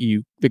AI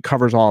that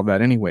covers all of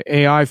that anyway.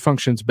 AI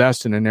functions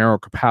best in a narrow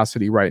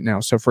capacity right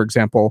now. So for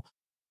example,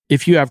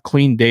 if you have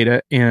clean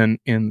data in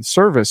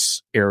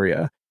service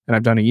area, and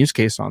I've done a use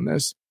case on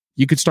this,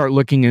 you could start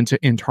looking into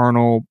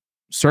internal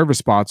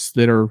service bots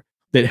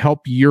that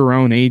help your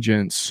own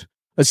agents.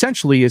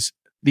 Essentially, is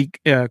the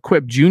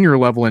equip junior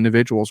level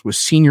individuals with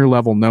senior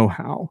level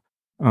know-how,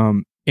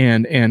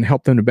 and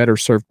help them to better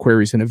serve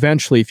queries. And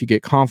eventually, if you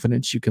get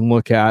confidence, you can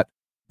look at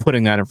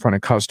putting that in front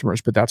of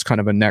customers. But that's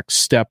kind of a next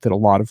step that a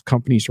lot of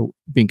companies are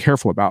being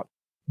careful about.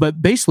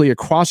 But basically,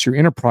 across your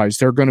enterprise,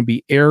 there are going to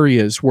be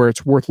areas where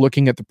it's worth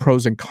looking at the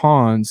pros and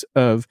cons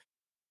of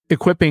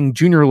equipping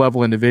junior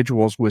level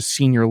individuals with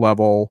senior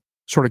level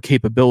sort of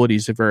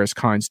capabilities of various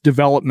kinds.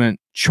 Development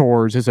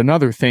chores is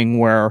another thing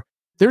where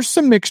there's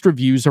some mixed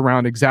reviews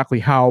around exactly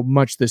how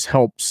much this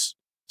helps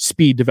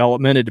speed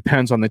development. It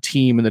depends on the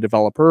team and the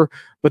developer,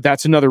 but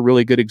that's another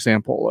really good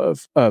example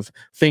of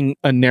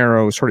a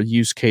narrow sort of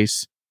use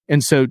case.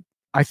 And so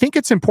I think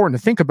it's important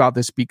to think about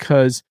this,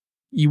 because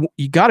you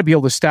got to be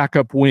able to stack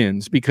up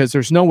wins, because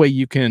there's no way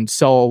you can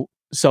sell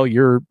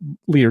your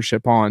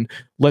leadership on,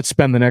 let's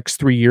spend the next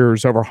 3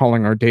 years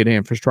overhauling our data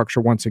infrastructure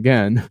once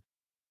again.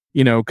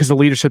 Because the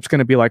leadership's going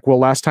to be like, well,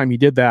 last time you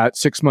did that,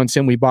 6 months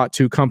in, we bought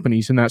 2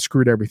 companies and that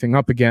screwed everything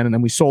up again. And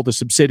then we sold a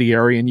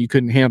subsidiary and you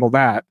couldn't handle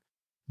that.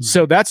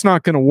 So that's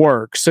not going to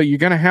work. So you're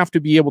going to have to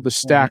be able to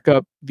stack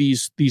up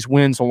these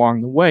wins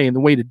along the way. And the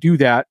way to do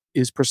that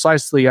is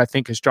precisely, I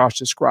think, as Josh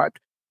described.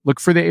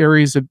 Look for the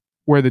areas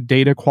where the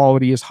data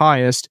quality is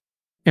highest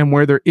and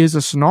where there is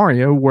a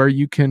scenario where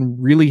you can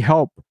really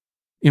help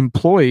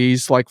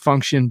employees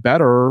function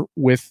better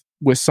with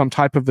some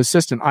type of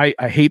assistant. I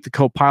hate the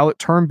co-pilot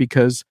term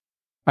because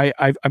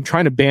I'm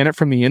trying to ban it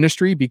from the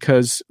industry,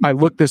 because I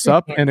looked this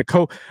up and a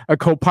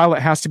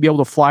co-pilot has to be able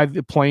to fly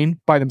the plane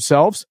by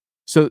themselves.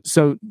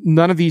 So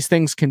none of these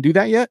things can do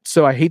that yet.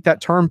 So I hate that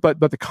term, but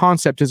the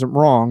concept isn't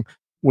wrong,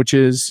 which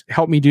is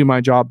help me do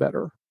my job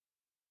better.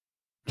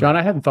 John,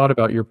 I hadn't thought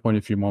about your point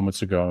a few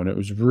moments ago, and it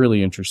was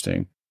really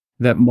interesting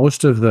that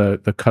most of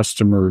the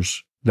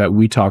customers that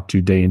we talk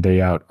to day in,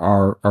 day out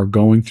are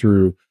going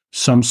through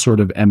some sort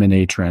of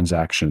M&A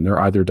transaction. They're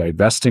either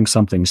divesting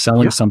something,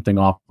 selling something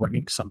off,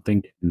 bringing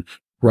something in,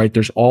 right?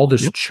 There's all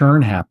this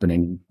churn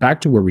happening.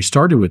 Back to where we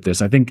started with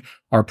this, I think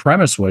our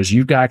premise was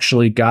you've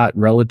actually got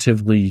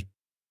relatively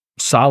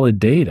solid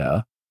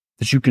data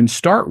that you can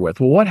start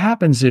with. Well, what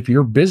happens if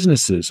your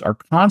businesses are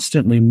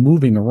constantly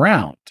moving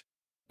around?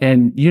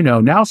 And,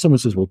 now someone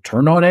says, well,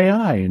 turn on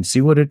AI and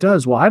see what it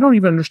does. Well, I don't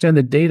even understand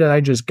the data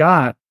I just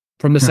got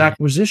from this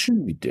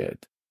acquisition we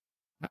did.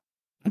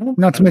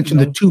 Not to mention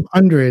the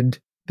 200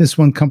 this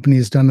one company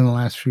has done in the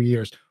last few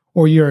years.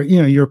 Or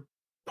you're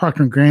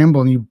Procter &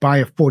 Gamble and you buy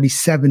a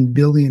 $47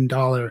 billion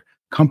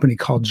company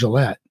called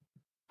Gillette.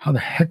 How the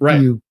heck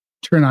do you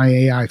turn on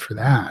AI for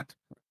that?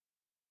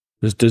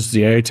 Does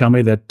the AI tell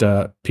me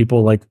that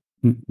people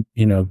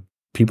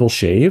people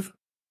shave?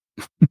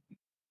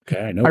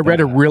 Okay, I know. I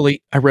read a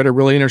really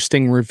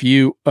interesting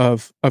review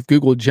of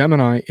Google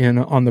Gemini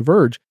on The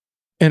Verge,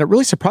 and it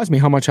really surprised me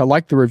how much I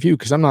liked the review,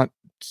 because I'm not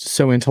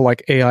so into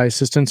like AI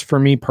assistants for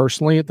me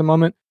personally at the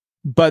moment.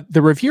 But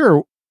the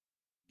reviewer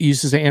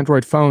uses an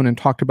Android phone and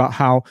talked about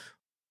how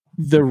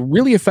the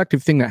really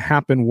effective thing that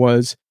happened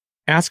was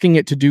asking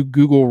it to do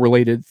Google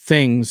related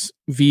things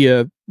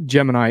via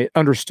Gemini. It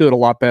understood a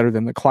lot better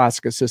than the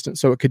classic assistant.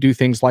 So it could do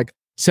things like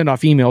send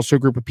off emails to a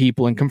group of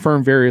people and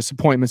confirm various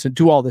appointments and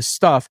do all this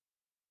stuff.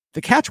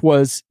 The catch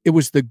was it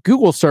was the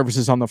Google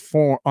services on the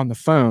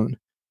phone.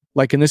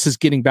 Like, and this is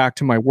getting back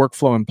to my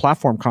workflow and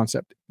platform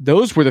concept.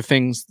 Those were the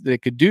things that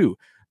it could do.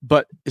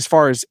 But as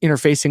far as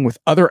interfacing with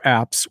other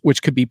apps,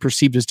 which could be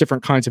perceived as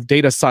different kinds of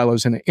data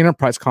silos in an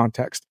enterprise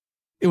context,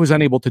 it was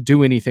unable to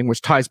do anything,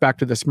 which ties back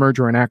to this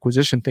merger and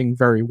acquisition thing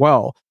very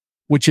well,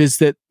 which is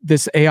that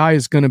this AI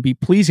is going to be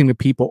pleasing to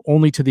people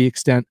only to the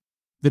extent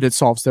that it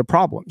solves their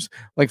problems.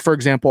 Like, for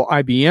example,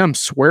 IBM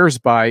swears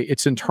by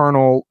its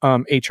internal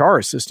HR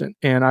assistant.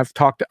 And I've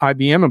talked to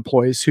IBM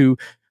employees who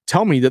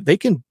tell me that they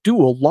can do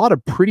a lot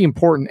of pretty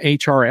important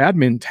HR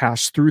admin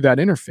tasks through that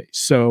interface.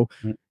 So,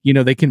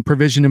 they can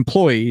provision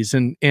employees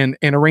and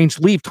arrange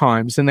leave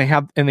times, and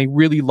they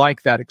really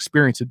like that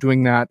experience of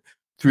doing that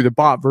through the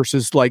bot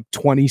versus like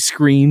 20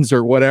 screens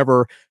or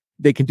whatever.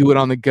 They can do it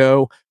on the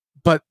go,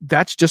 but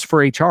that's just for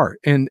HR.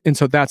 And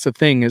so that's the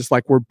thing, is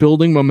like we're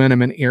building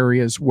momentum in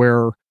areas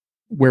where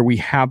we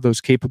have those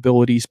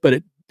capabilities,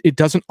 but it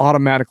doesn't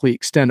automatically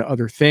extend to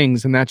other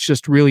things. And that's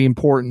just really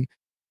important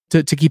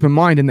to keep in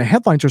mind. And the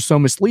headlines are so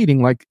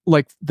misleading. Like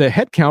the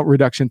headcount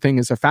reduction thing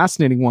is a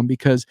fascinating one,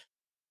 because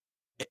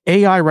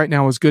AI right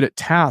now is good at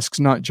tasks,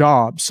 not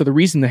jobs. So the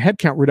reason the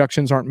headcount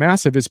reductions aren't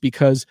massive is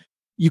because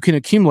you can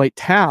accumulate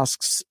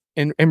tasks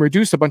and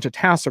reduce a bunch of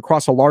tasks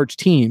across a large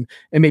team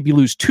and maybe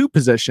lose 2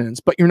 positions,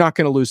 but you're not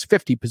going to lose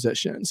 50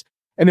 positions.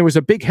 And there was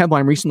a big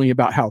headline recently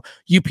about how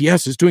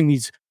UPS is doing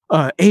these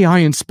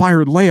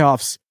AI-inspired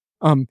layoffs.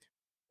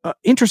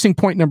 Interesting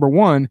point number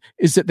 1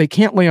 is that they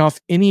can't lay off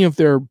any of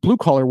their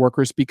blue-collar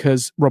workers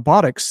because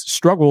robotics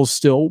struggles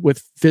still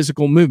with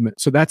physical movement.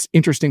 So that's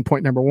interesting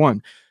point number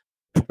 1.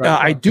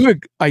 I do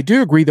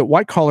agree that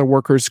white-collar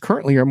workers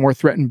currently are more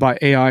threatened by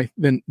AI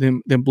than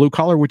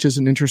blue-collar, which is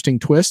an interesting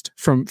twist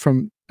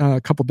from a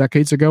couple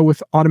decades ago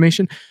with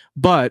automation.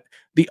 But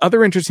the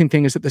other interesting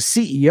thing is that the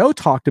CEO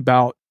talked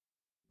about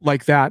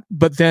like that,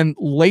 but then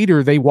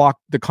later they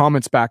walked the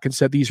comments back and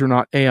said these are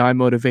not AI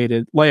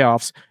motivated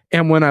layoffs.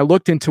 And when I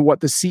looked into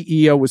what the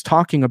CEO was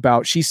talking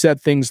about, she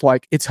said things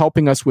like, it's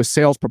helping us with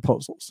sales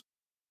proposals.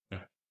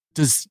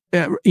 Does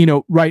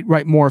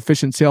write more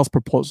efficient sales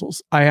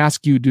proposals. I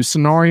ask you, do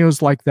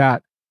scenarios like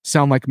that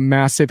sound like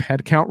massive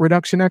headcount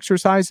reduction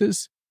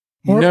exercises?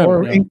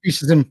 Or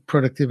increases in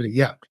productivity.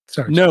 Yeah.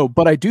 Sorry. No,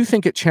 but I do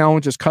think it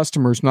challenges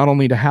customers not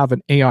only to have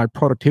an AI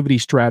productivity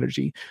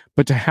strategy,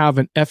 but to have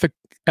an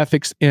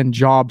ethics and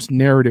jobs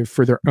narrative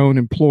for their own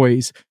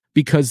employees,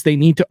 because they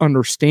need to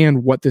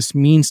understand what this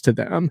means to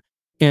them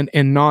and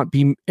not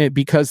be,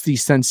 because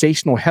these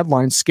sensational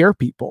headlines scare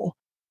people.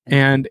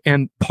 And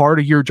part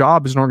of your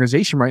job as an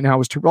organization right now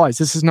is to realize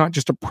this is not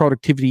just a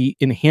productivity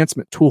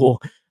enhancement tool.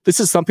 This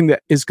is something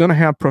that is going to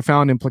have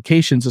profound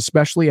implications,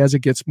 especially as it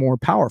gets more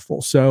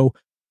powerful. So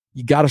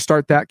you got to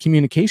start that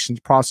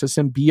communications process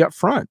and be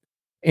upfront.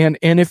 And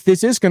if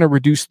this is going to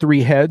reduce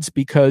 3 heads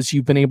because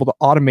you've been able to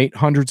automate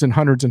hundreds and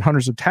hundreds and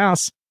hundreds of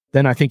tasks,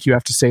 then I think you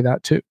have to say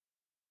that too.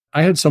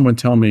 I had someone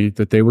tell me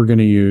that they were going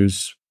to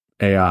use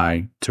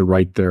AI to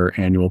write their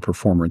annual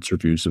performance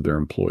reviews of their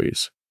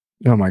employees.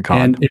 Oh my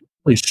God. And it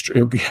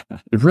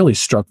really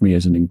struck me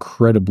as an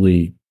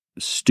incredibly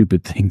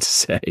stupid thing to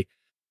say.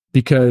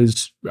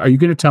 Because are you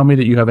going to tell me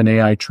that you have an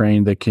AI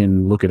trained that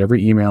can look at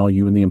every email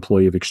you and the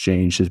employee have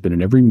exchanged, has been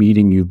in every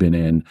meeting you've been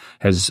in,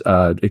 has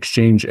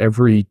exchanged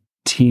every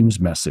Teams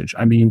message?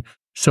 I mean,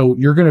 so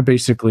you're going to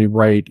basically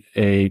write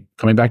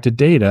coming back to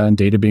data and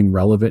data being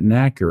relevant and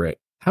accurate.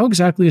 How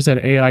exactly is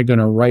that AI going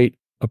to write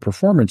a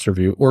performance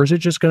review, or is it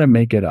just going to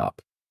make it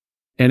up?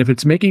 And if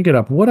it's making it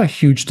up, what a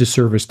huge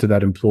disservice to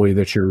that employee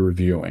that you're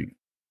reviewing.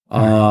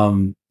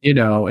 Think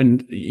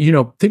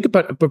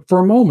about, but for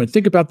a moment,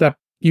 think about that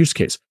use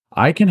case.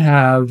 I can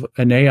have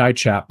an AI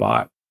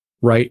chatbot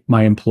write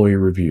my employee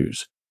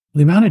reviews.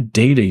 The amount of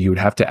data you would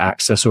have to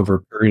access over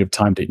a period of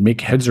time to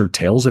make heads or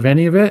tails of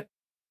any of it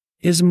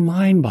is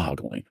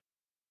mind-boggling.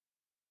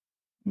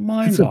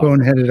 It's a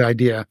boneheaded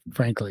idea,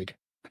 frankly.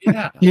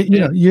 Yeah,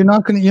 you're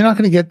not going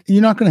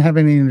to have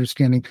any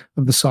understanding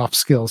of the soft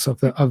skills of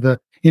the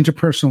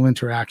interpersonal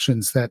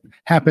interactions that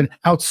happen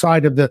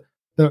outside of the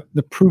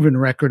proven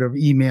record of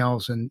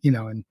emails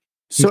and.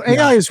 So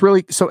AI is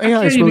really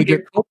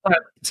good.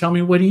 Tell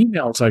me what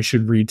emails I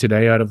should read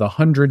today out of the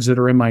hundreds that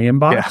are in my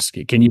inbox.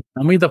 Yeah. Can you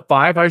tell me the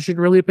 5 I should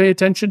really pay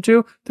attention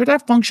to?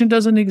 That function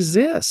doesn't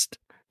exist.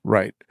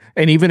 Right.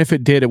 And even if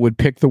it did, it would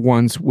pick the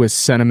ones with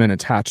sentiment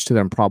attached to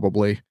them,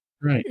 probably.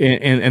 Right.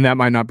 And that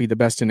might not be the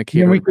best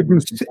indicator. We could do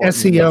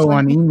SEO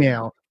on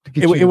email.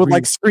 It would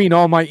like screen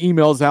all my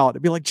emails out.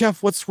 It'd be like,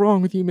 Geoff, what's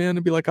wrong with you, man?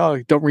 It'd be like,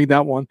 oh, don't read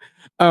that one.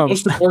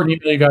 Most important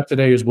email you got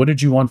today is, what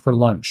did you want for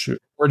lunch?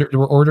 We're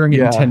ordering it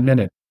in 10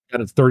 minutes.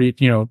 Got it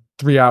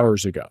 3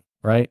 hours ago,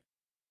 right?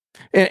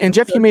 And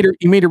Geoff, you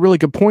made a really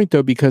good point,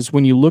 though, because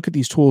when you look at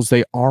these tools,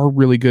 they are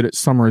really good at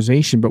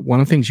summarization. But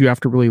one of the things you have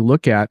to really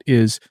look at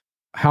is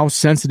how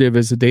sensitive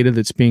is the data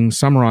that's being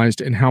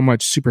summarized and how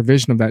much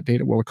supervision of that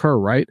data will occur,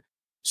 right?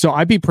 So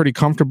I'd be pretty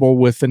comfortable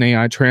with an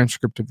AI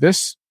transcript of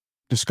this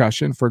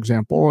discussion, for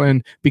example,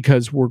 and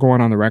because we're going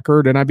on the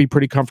record, and I'd be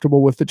pretty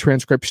comfortable with the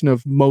transcription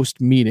of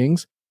most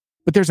meetings.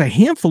 But there's a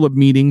handful of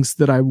meetings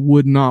that I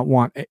would not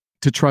want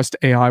to trust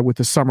AI with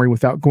a summary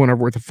without going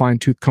over with a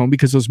fine-tooth comb,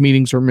 because those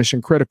meetings are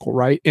mission critical,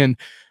 right? And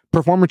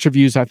performance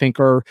reviews, I think,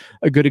 are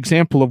a good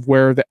example of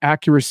where the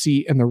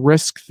accuracy and the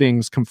risk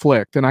things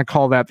conflict. And I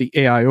call that the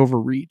AI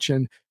overreach.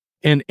 And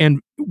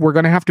we're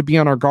going to have to be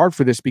on our guard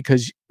for this,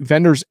 because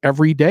vendors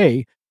every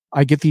day,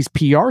 I get these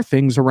PR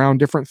things around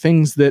different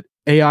things that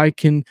AI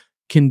can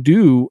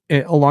do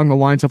along the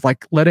lines of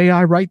like, let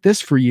AI write this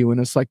for you.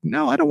 And it's like,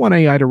 no, I don't want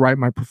AI to write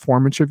my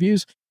performance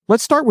reviews.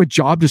 Let's start with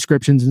job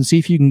descriptions and see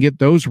if you can get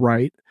those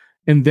right.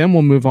 And then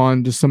we'll move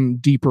on to some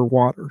deeper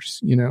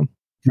waters,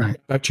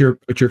 Right. Back to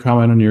your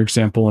comment on your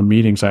example in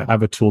meetings, I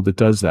have a tool that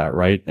does that,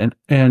 right?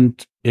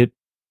 And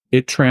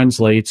it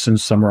translates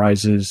and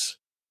summarizes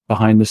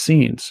behind the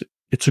scenes.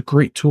 It's a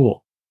great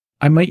tool.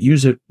 I might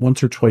use it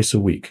once or twice a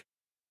week,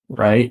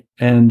 right?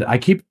 And I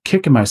keep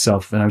kicking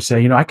myself and I'm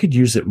saying, I could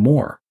use it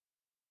more.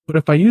 But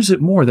if I use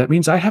it more, that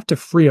means I have to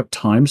free up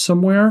time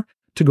somewhere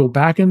to go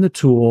back in the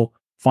tool,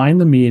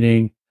 find the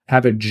meeting,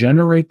 have it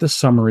generate the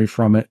summary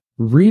from it,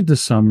 read the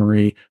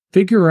summary,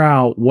 figure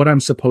out what I'm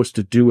supposed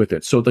to do with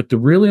it. So like the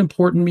really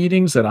important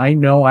meetings that I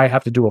know I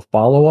have to do a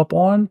follow-up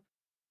on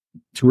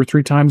 2 or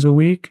 3 times a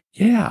week,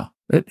 yeah,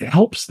 it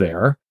helps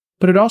there.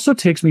 But it also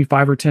takes me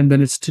 5 or 10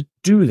 minutes to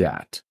do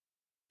that.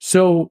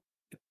 So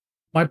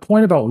my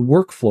point about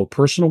workflow,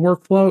 personal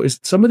workflow, is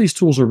some of these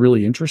tools are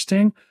really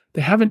interesting.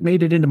 They haven't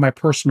made it into my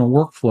personal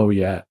workflow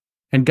yet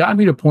and gotten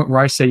me to a point where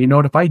I say, you know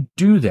what, if I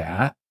do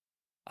that,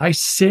 I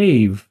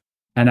save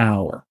an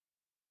hour,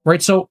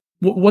 right? So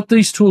what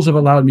these tools have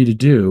allowed me to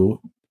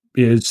do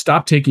is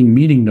stop taking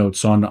meeting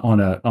notes on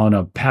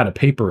a pad of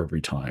paper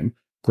every time.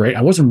 Great.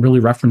 I wasn't really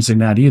referencing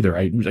that either.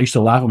 I used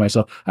to laugh at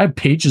myself. I have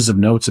pages of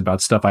notes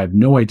about stuff I have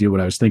no idea what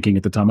I was thinking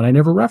at the time, and I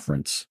never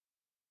reference.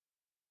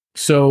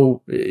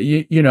 So,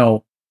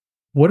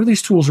 what are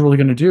these tools really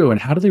going to do, and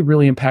how do they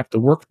really impact the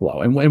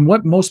workflow? And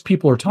what most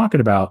people are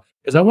talking about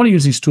is, I want to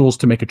use these tools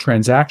to make a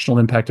transactional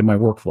impact in my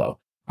workflow.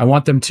 I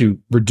want them to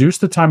reduce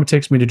the time it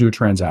takes me to do a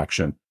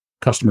transaction,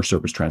 customer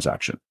service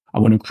transaction. I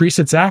want to increase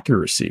its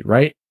accuracy,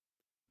 right?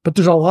 But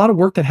there's a lot of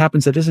work that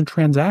happens that isn't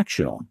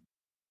transactional.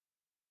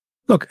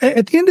 Look,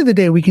 at the end of the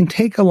day, we can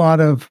take a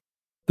lot of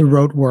the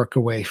rote work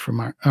away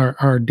from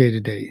our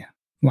day-to-day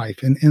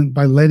life, and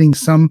by letting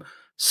some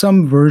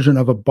version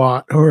of a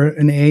bot or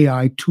an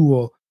AI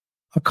tool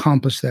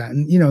accomplish that.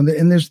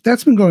 And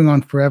that's been going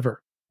on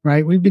forever,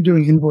 right? We've been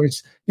doing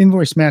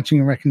invoice matching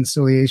and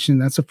reconciliation.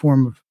 That's a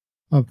form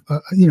of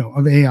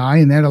AI,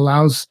 and that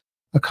allows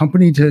a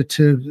company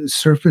to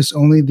surface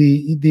only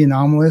the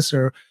anomalous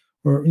or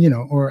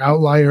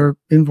outlier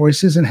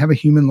invoices and have a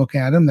human look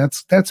at them.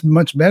 That's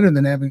much better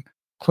than having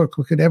a clerk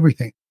look at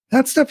everything.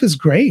 That stuff is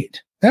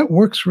great. That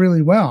works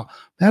really well.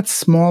 That's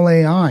small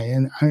AI,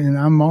 and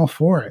I'm all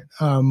for it.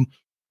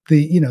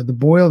 The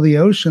boil the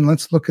ocean.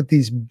 Let's look at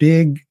these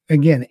big,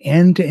 again,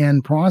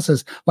 end-to-end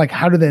process. Like,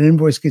 how did that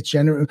invoice get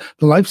generated?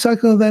 The life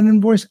cycle of that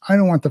invoice. I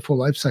don't want the full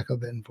life cycle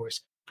of that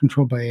invoice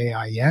controlled by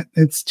AI yet.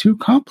 It's too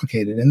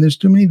complicated, and there's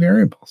too many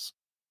variables.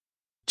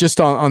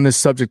 Just on this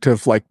subject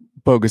of like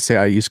bogus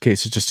AI use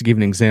cases, just to give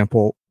an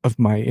example of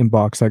my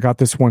inbox, I got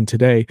this one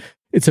today.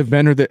 It's a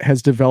vendor that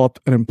has developed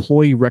an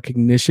employee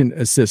recognition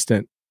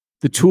assistant.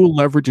 The tool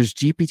leverages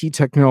GPT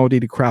technology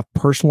to craft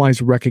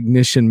personalized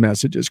recognition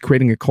messages,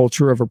 creating a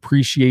culture of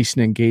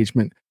appreciation and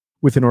engagement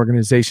within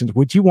organizations.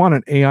 Would you want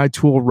an AI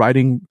tool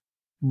writing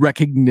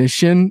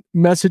recognition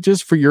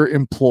messages for your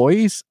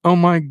employees? Oh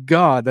my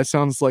God, that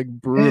sounds like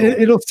brutal.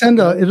 It'll send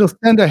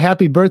a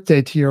happy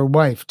birthday to your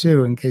wife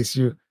too, in case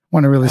you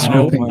want to really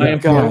screw things I am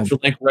up. Yeah. for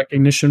link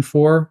recognition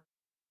for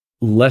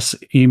less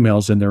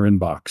emails in their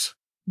inbox.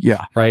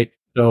 Yeah. Right.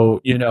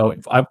 So,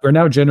 we're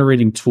now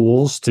generating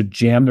tools to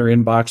jam their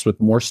inbox with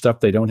more stuff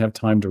they don't have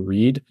time to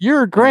read.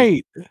 You're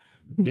great.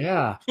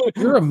 Yeah.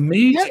 You're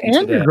amazing. Yeah,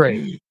 and today. you're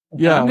great.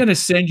 Yeah. I'm going to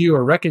send you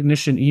a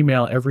recognition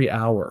email every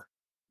hour.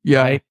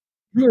 Yeah. Right?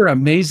 You were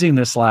amazing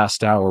this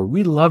last hour.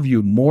 We love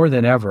you more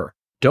than ever.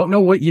 Don't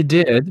know what you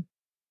did,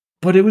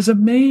 but it was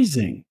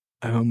amazing.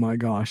 Oh my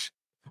gosh.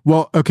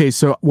 Well, okay.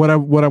 So what I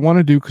want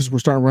to do, because we're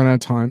starting to run out of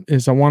time,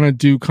 is I want to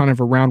do kind of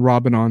a round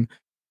robin on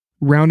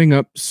rounding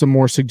up some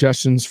more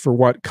suggestions for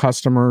what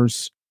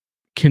customers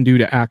can do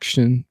to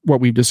action what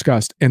we've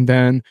discussed, and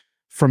then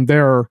from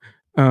there,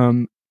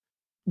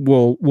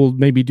 we'll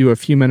maybe do a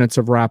few minutes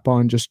of wrap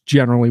on just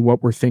generally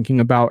what we're thinking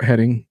about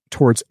heading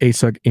towards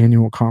ASUG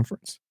annual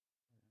conference.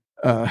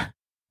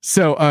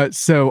 So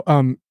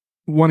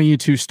one of you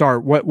two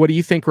start. What do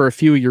you think are a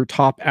few of your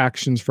top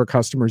actions for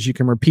customers? You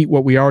can repeat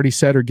what we already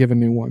said or give a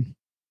new one.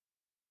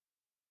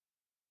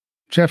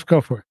 Geoff,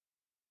 go for it.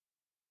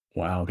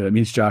 Wow, that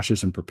means Josh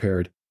isn't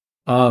prepared.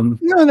 No,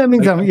 that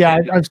means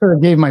I sort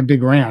of gave my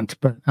big rant,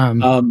 but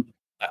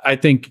I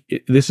think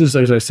this is,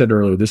 as I said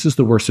earlier, this is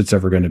the worst it's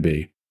ever going to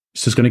be.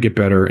 This is going to get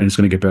better, and it's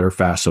going to get better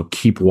fast. So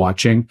keep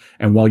watching.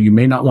 And while you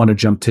may not want to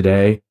jump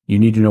today, you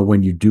need to know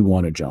when you do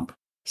want to jump.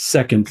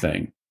 Second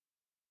thing,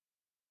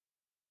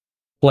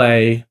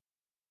 play,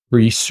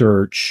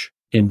 research,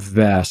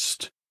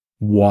 invest,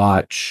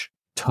 watch,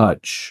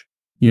 touch,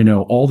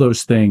 all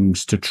those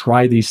things to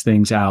try these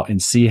things out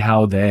and see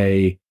how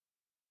they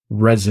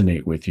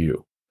resonate with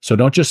you. So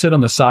don't just sit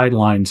on the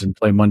sidelines and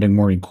play Monday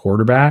morning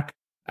quarterback.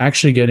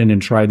 Actually get in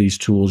and try these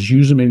tools,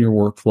 use them in your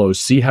workflows,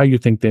 see how you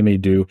think they may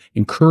do,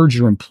 encourage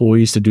your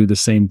employees to do the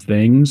same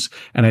things.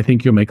 And I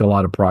think you'll make a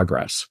lot of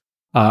progress.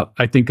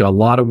 I think a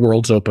lot of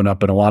worlds open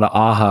up and a lot of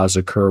ahas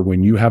occur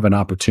when you have an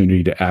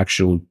opportunity to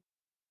actually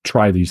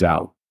try these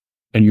out.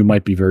 And you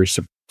might be very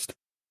surprised.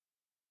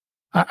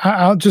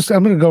 I'm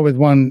going to go with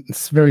one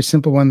very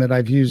simple one that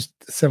I've used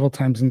several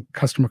times in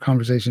customer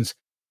conversations.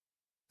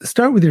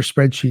 Start with your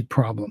spreadsheet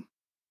problem.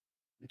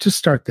 Just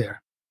start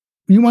there.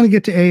 You want to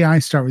get to AI,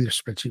 start with your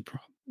spreadsheet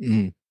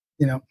problem.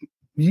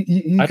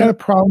 You got a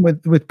problem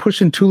with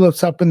pushing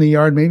tulips up in the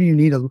yard. Maybe you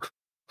need to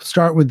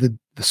start with the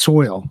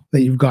soil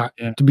that you've got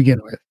to begin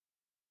with.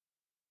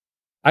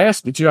 I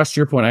asked, Josh, to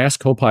your point, I asked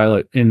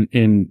Copilot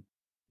in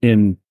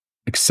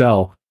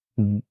Excel,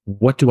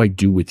 what do I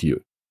do with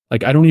you?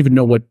 Like, I don't even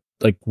know what,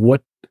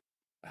 and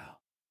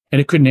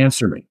it couldn't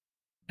answer me.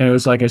 And it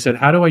was like, I said,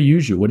 how do I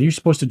use you? What are you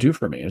supposed to do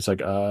for me? And it's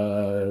like,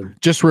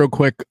 just real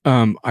quick.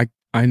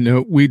 I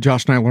know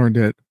Josh and I learned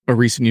at a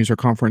recent user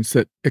conference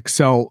that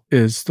Excel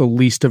is the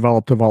least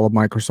developed of all of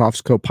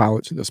Microsoft's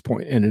Copilots at this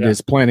point, and it is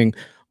planning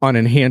on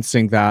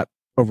enhancing that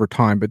over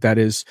time. But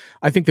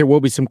I think there will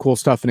be some cool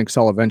stuff in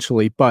Excel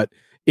eventually, but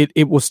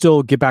it will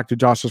still get back to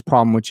Josh's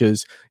problem, which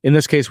is, in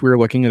this case, we were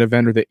looking at a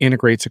vendor that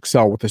integrates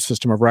Excel with a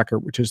system of record,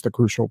 which is the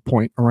crucial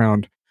point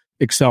around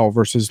Excel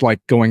versus like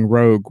going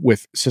rogue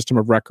with system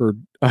of record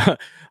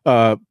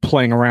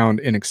playing around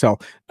in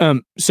Excel.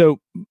 So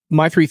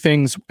my three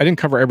things, I didn't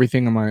cover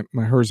everything in my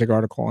Herzig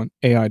article on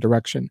AI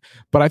direction,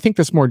 but I think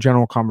this more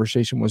general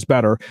conversation was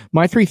better.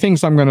 My three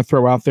things I'm going to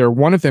throw out there,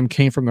 one of them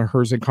came from the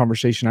Herzig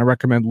conversation. I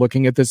recommend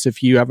looking at this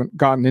if you haven't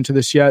gotten into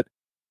this yet,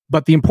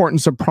 but the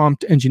importance of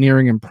prompt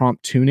engineering and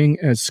prompt tuning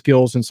as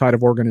skills inside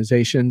of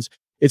organizations.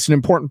 It's an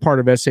important part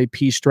of SAP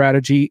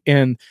strategy.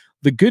 And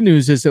the good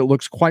news is it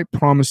looks quite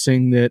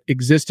promising that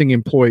existing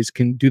employees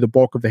can do the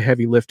bulk of the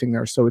heavy lifting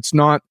there. So it's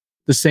not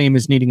the same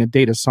as needing a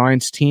data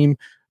science team.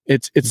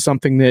 It's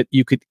something that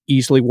you could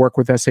easily work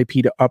with SAP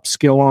to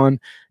upskill on.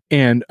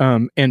 And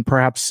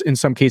perhaps in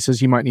some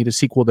cases you might need a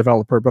SQL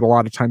developer, but a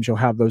lot of times you'll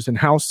have those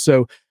in-house.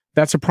 So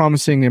that's a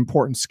promising,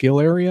 important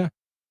skill area.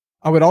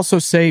 I would also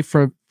say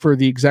for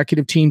the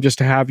executive team, just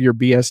to have your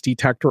BS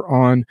detector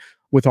on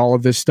with all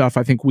of this stuff.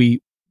 I think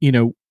we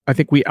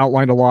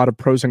outlined a lot of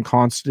pros and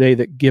cons today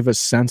that give a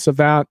sense of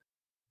that.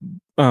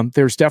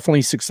 There's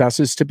definitely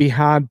successes to be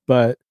had,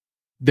 but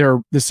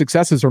the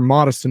successes are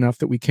modest enough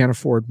that we can't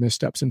afford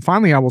missteps. And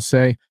finally, I will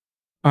say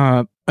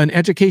an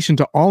education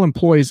to all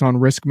employees on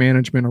risk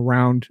management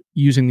around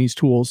using these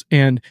tools.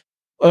 And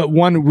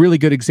one really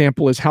good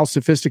example is how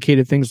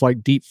sophisticated things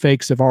like deep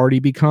fakes have already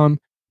become.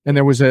 And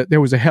there was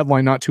a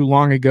headline not too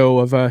long ago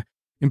of a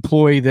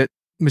employee that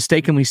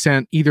mistakenly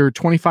sent either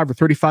 25 or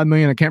 35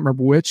 million, I can't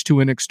remember which, to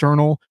an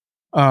external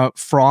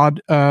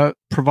fraud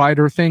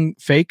provider thing,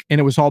 fake.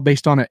 And it was all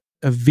based on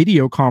a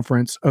video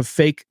conference of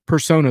fake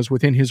personas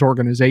within his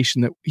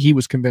organization that he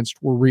was convinced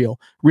were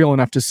real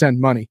enough to send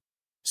money.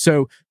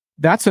 So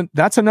that's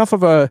enough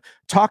of a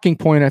talking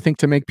point, I think,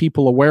 to make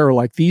people aware,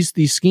 like these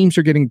schemes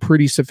are getting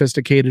pretty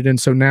sophisticated. And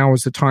so now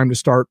is the time to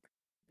start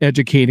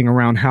educating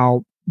around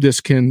how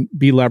this can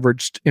be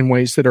leveraged in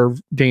ways that are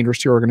dangerous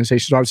to your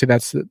organization. So obviously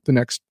that's the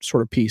next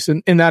sort of piece.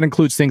 And that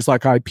includes things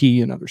like IP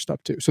and other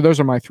stuff too. So those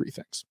are my three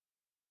things.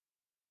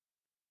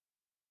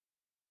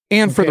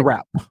 And for the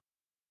wrap.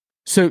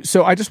 So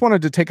I just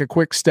wanted to take a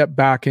quick step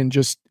back and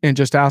just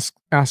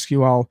ask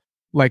you all,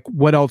 like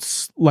what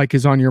else like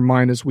is on your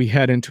mind as we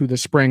head into the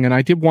spring. And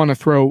I did want to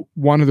throw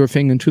one other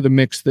thing into the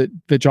mix that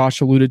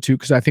Josh alluded to,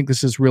 because I think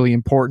this is really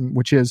important,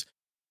 which is,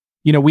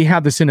 we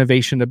had this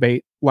innovation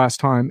debate last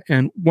time.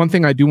 And one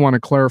thing I do want to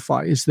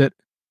clarify is that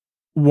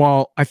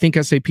while I think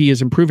SAP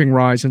is improving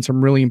RISE in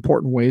some really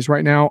important ways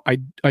right now,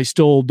 I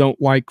still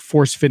don't like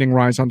force fitting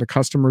RISE onto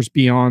customers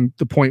beyond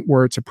the point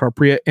where it's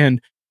appropriate.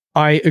 And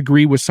I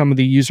agree with some of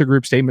the user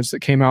group statements that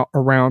came out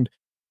around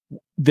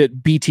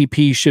that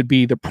BTP should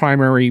be the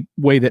primary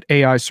way that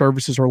AI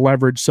services are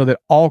leveraged so that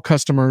all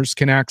customers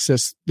can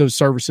access those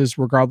services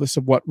regardless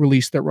of what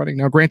release they're running.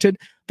 Now, granted,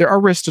 there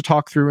are risks to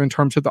talk through in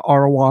terms of the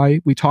ROI.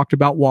 We talked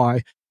about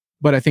why,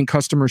 but I think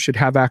customers should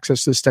have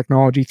access to this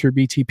technology through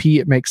BTP.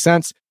 It makes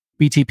sense.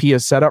 BTP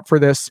is set up for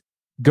this.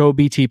 Go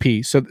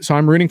BTP. So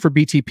I'm rooting for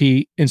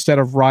BTP instead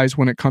of RISE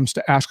when it comes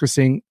to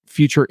accessing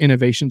future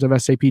innovations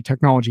of SAP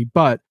technology.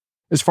 But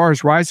as far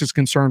as RISE is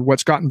concerned,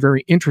 what's gotten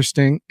very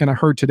interesting, and I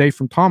heard today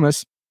from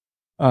Thomas,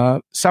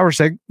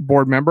 Sauerseg,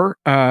 board member,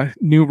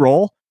 new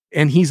role,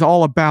 and he's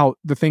all about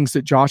the things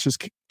that Josh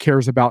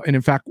cares about. And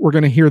in fact, we're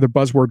going to hear the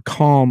buzzword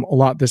calm a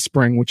lot this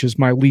spring, which is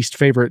my least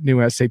favorite new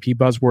SAP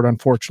buzzword,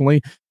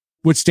 unfortunately,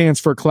 which stands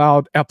for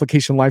Cloud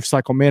Application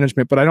Lifecycle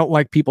Management. But I don't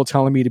like people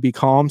telling me to be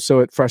calm,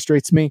 so it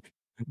frustrates me.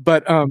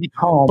 But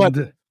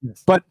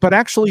But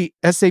actually,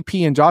 SAP,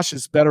 and Josh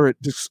is better at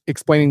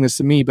explaining this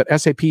to me, but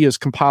SAP has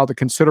compiled a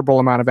considerable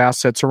amount of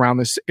assets around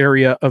this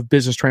area of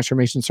business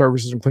transformation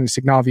services, including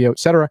Signavio, et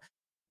cetera.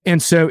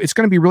 And so it's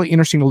going to be really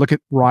interesting to look at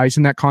RISE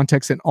in that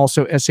context, and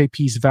also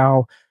SAP's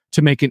vow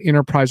to make an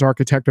enterprise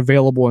architect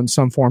available in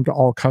some form to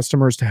all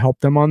customers to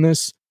help them on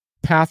this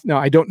path. Now,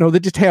 I don't know the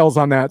details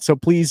on that, so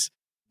please,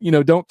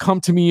 don't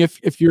come to me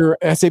if your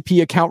SAP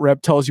account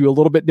rep tells you a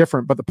little bit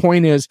different. But the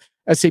point is,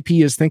 SAP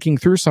is thinking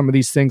through some of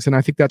these things, and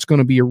I think that's going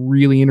to be a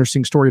really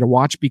interesting story to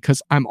watch,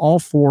 because I'm all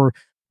for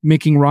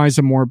making RISE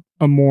a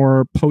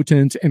more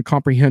potent and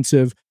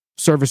comprehensive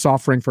service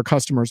offering for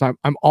customers.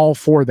 I'm all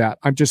for that.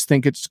 I just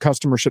think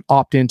customers should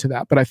opt into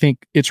that. But I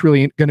think it's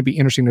really going to be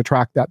interesting to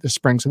track that this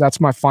spring. So that's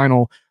my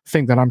final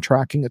thing that I'm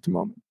tracking at the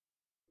moment.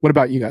 What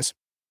about you guys?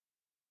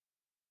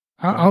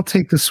 I'll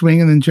take the swing,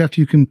 and then Geoff,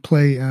 you can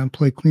play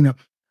cleanup.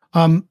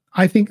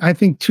 I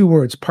think two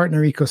words: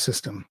 partner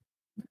ecosystem.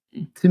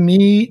 To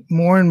me,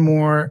 more and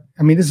more,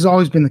 I mean, this has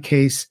always been the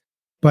case,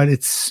 but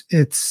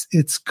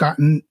it's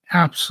gotten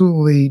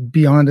absolutely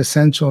beyond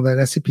essential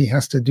that SAP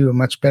has to do a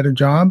much better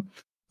job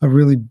of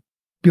really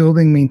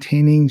building,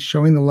 maintaining,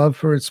 showing the love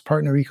for its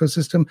partner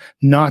ecosystem,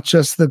 not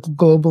just the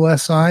global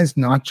SIs,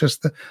 not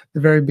just the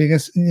very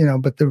biggest,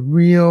 but the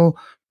real,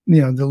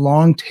 the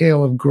long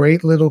tail of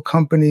great little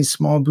companies,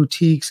 small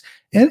boutiques,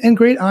 and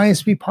great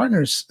ISV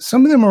partners.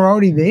 Some of them are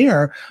already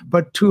there,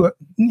 but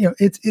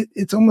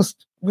it's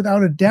almost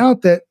without a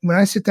doubt that when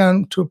I sit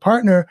down to a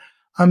partner,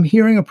 I'm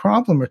hearing a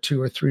problem or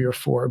two or three or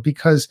four,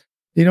 because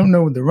they don't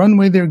know the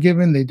runway they're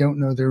given. They don't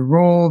know their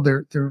role.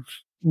 They're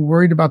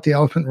worried about the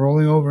elephant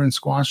rolling over and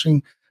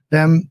squashing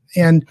them.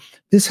 And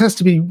this has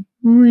to be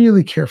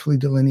really carefully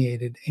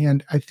delineated.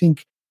 And I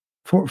think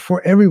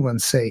for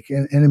everyone's sake,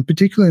 and in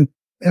particular in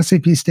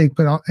SAP's sake,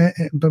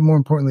 but more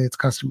importantly, its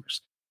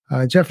customers.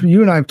 Geoff,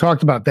 you and I have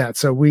talked about that,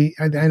 so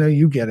I know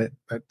you get it.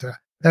 But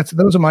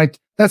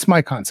that's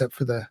my concept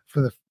for the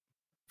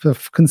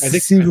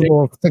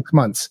conceivable 6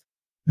 months.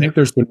 I think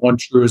there's been one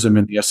truism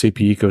in the SAP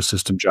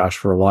ecosystem, Josh,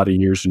 for a lot of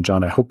years. And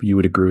John, I hope you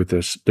would agree with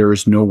this. There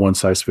is no one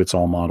size fits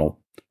all model.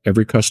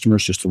 Every customer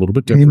is just a little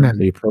bit different. Amen.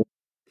 They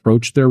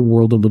approach their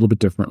world a little bit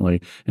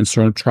differently, and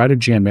sort of try to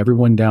jam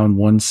everyone down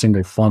one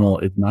single funnel.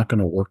 It's not going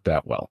to work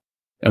that well.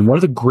 And one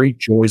of the great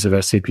joys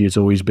of SAP has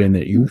always been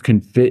that you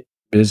can fit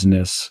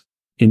business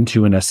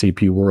into an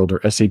SAP world,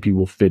 or SAP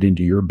will fit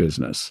into your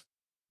business.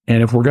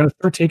 And if we're going to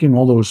start taking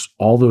all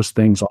those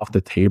things off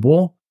the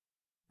table,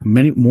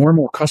 more and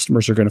more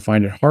customers are going to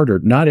find it harder.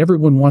 Not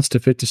everyone wants to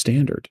fit to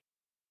standard,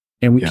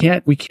 and we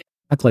can't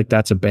act like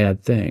that's a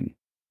bad thing.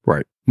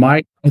 Right.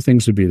 My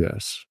things would be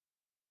this: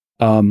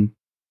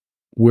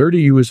 where do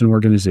you, as an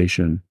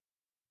organization,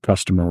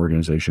 customer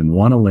organization,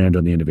 want to land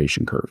on the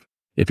innovation curve?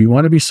 If you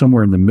want to be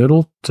somewhere in the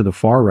middle to the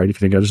far right, if you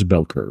think of it as a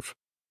bell curve,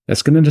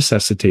 that's going to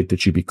necessitate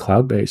that you be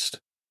cloud-based,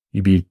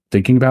 you be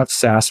thinking about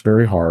SaaS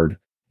very hard,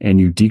 and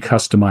you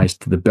decustomize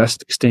to the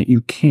best extent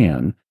you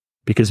can.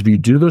 Because if you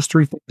do those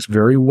three things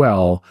very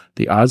well,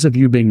 the odds of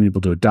you being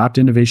able to adopt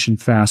innovation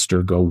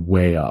faster go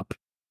way up,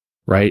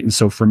 right? And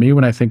so for me,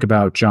 when I think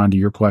about, John, to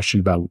your question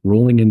about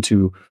rolling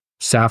into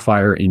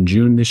Sapphire in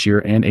June this year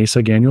and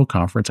ASUG annual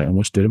conference, I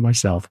almost did it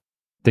myself,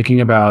 thinking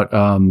about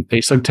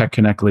ASUG Tech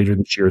Connect later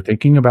this year,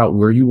 thinking about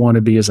where you want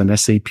to be as an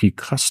SAP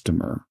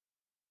customer,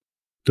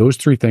 those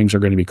three things are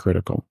going to be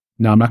critical.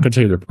 Now, I'm not going to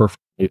tell you they're perfect.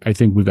 I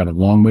think we've got a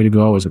long way to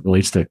go as it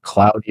relates to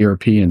cloud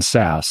ERP and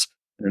SaaS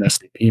and an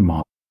SAP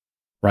model,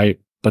 right?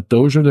 But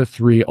those are the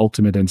three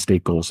ultimate end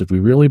state goals. If we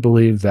really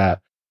believe that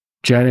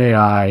Gen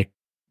AI,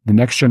 the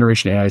next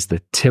generation AI, is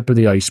the tip of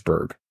the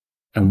iceberg,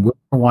 and we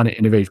want to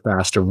innovate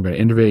faster, we're going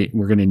to innovate,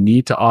 we're going to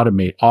need to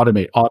automate,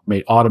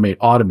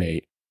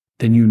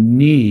 then you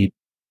need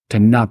to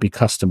not be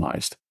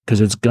customized. because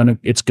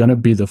it's gonna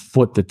be the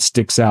foot that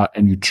sticks out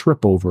and you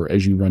trip over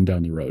as you run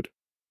down the road.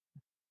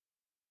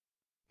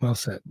 Well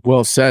said.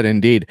 Well said,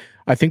 indeed.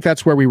 I think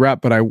that's where we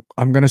wrap, but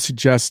I'm going to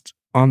suggest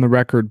on the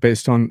record,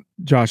 based on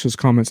Josh's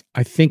comments,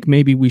 I think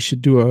maybe we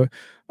should do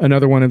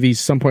another one of these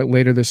some point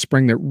later this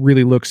spring that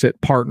really looks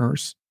at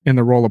partners and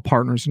the role of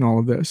partners in all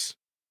of this.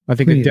 I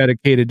think a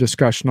dedicated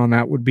discussion on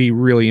that would be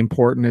really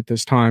important at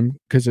this time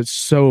because it's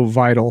so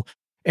vital.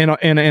 And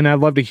I'd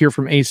love to hear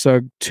from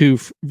ASUG too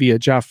via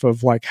Geoff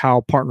of like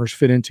how partners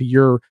fit into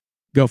your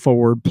go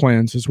forward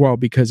plans as well,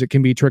 because it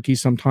can be tricky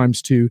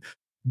sometimes to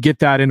get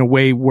that in a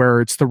way where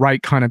it's the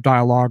right kind of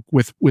dialogue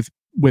with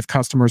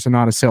customers and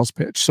not a sales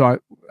pitch. So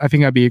I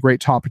think that'd be a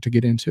great topic to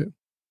get into.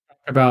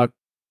 About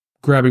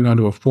grabbing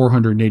onto a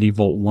 480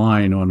 volt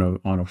line on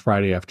a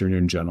Friday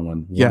afternoon,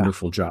 gentlemen.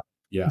 Wonderful job.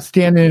 Yeah.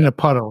 Standing in a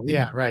puddle.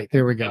 Yeah. Right.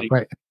 There we go.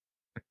 Right.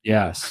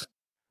 Yes.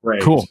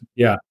 Right. Cool.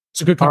 Yeah.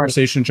 It's a good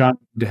conversation, John,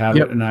 to have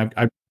Yep. it. And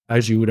I,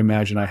 as you would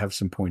imagine, I have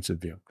some points of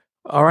view.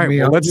 All right.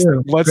 Well,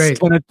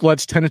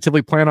 let's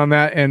tentatively plan on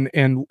that. And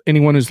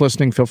anyone who's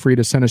listening, feel free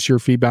to send us your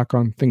feedback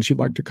on things you'd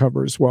like to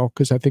cover as well,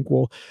 because I think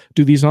we'll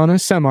do these on a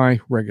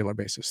semi-regular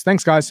basis.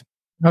 Thanks, guys.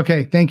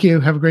 Okay. Thank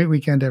you. Have a great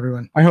weekend,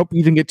 everyone. I hope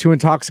you didn't get too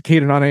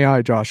intoxicated on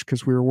AI, Josh,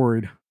 because we were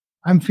worried.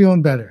 I'm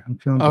feeling better.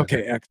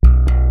 Okay.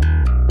 Excellent.